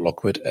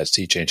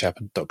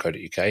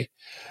joe.lockwood@seechangehappen.co.uk.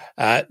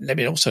 Let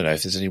me also know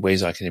if there's any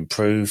ways I can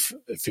improve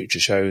future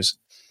shows.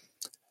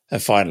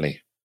 And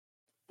finally,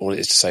 all it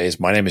is to say is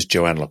my name is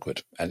Joanne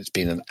Lockwood, and it's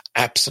been an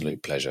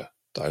absolute pleasure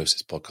to host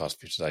this podcast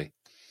for you today.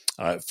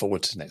 I look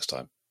forward to next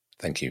time.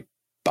 Thank you.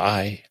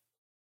 Bye.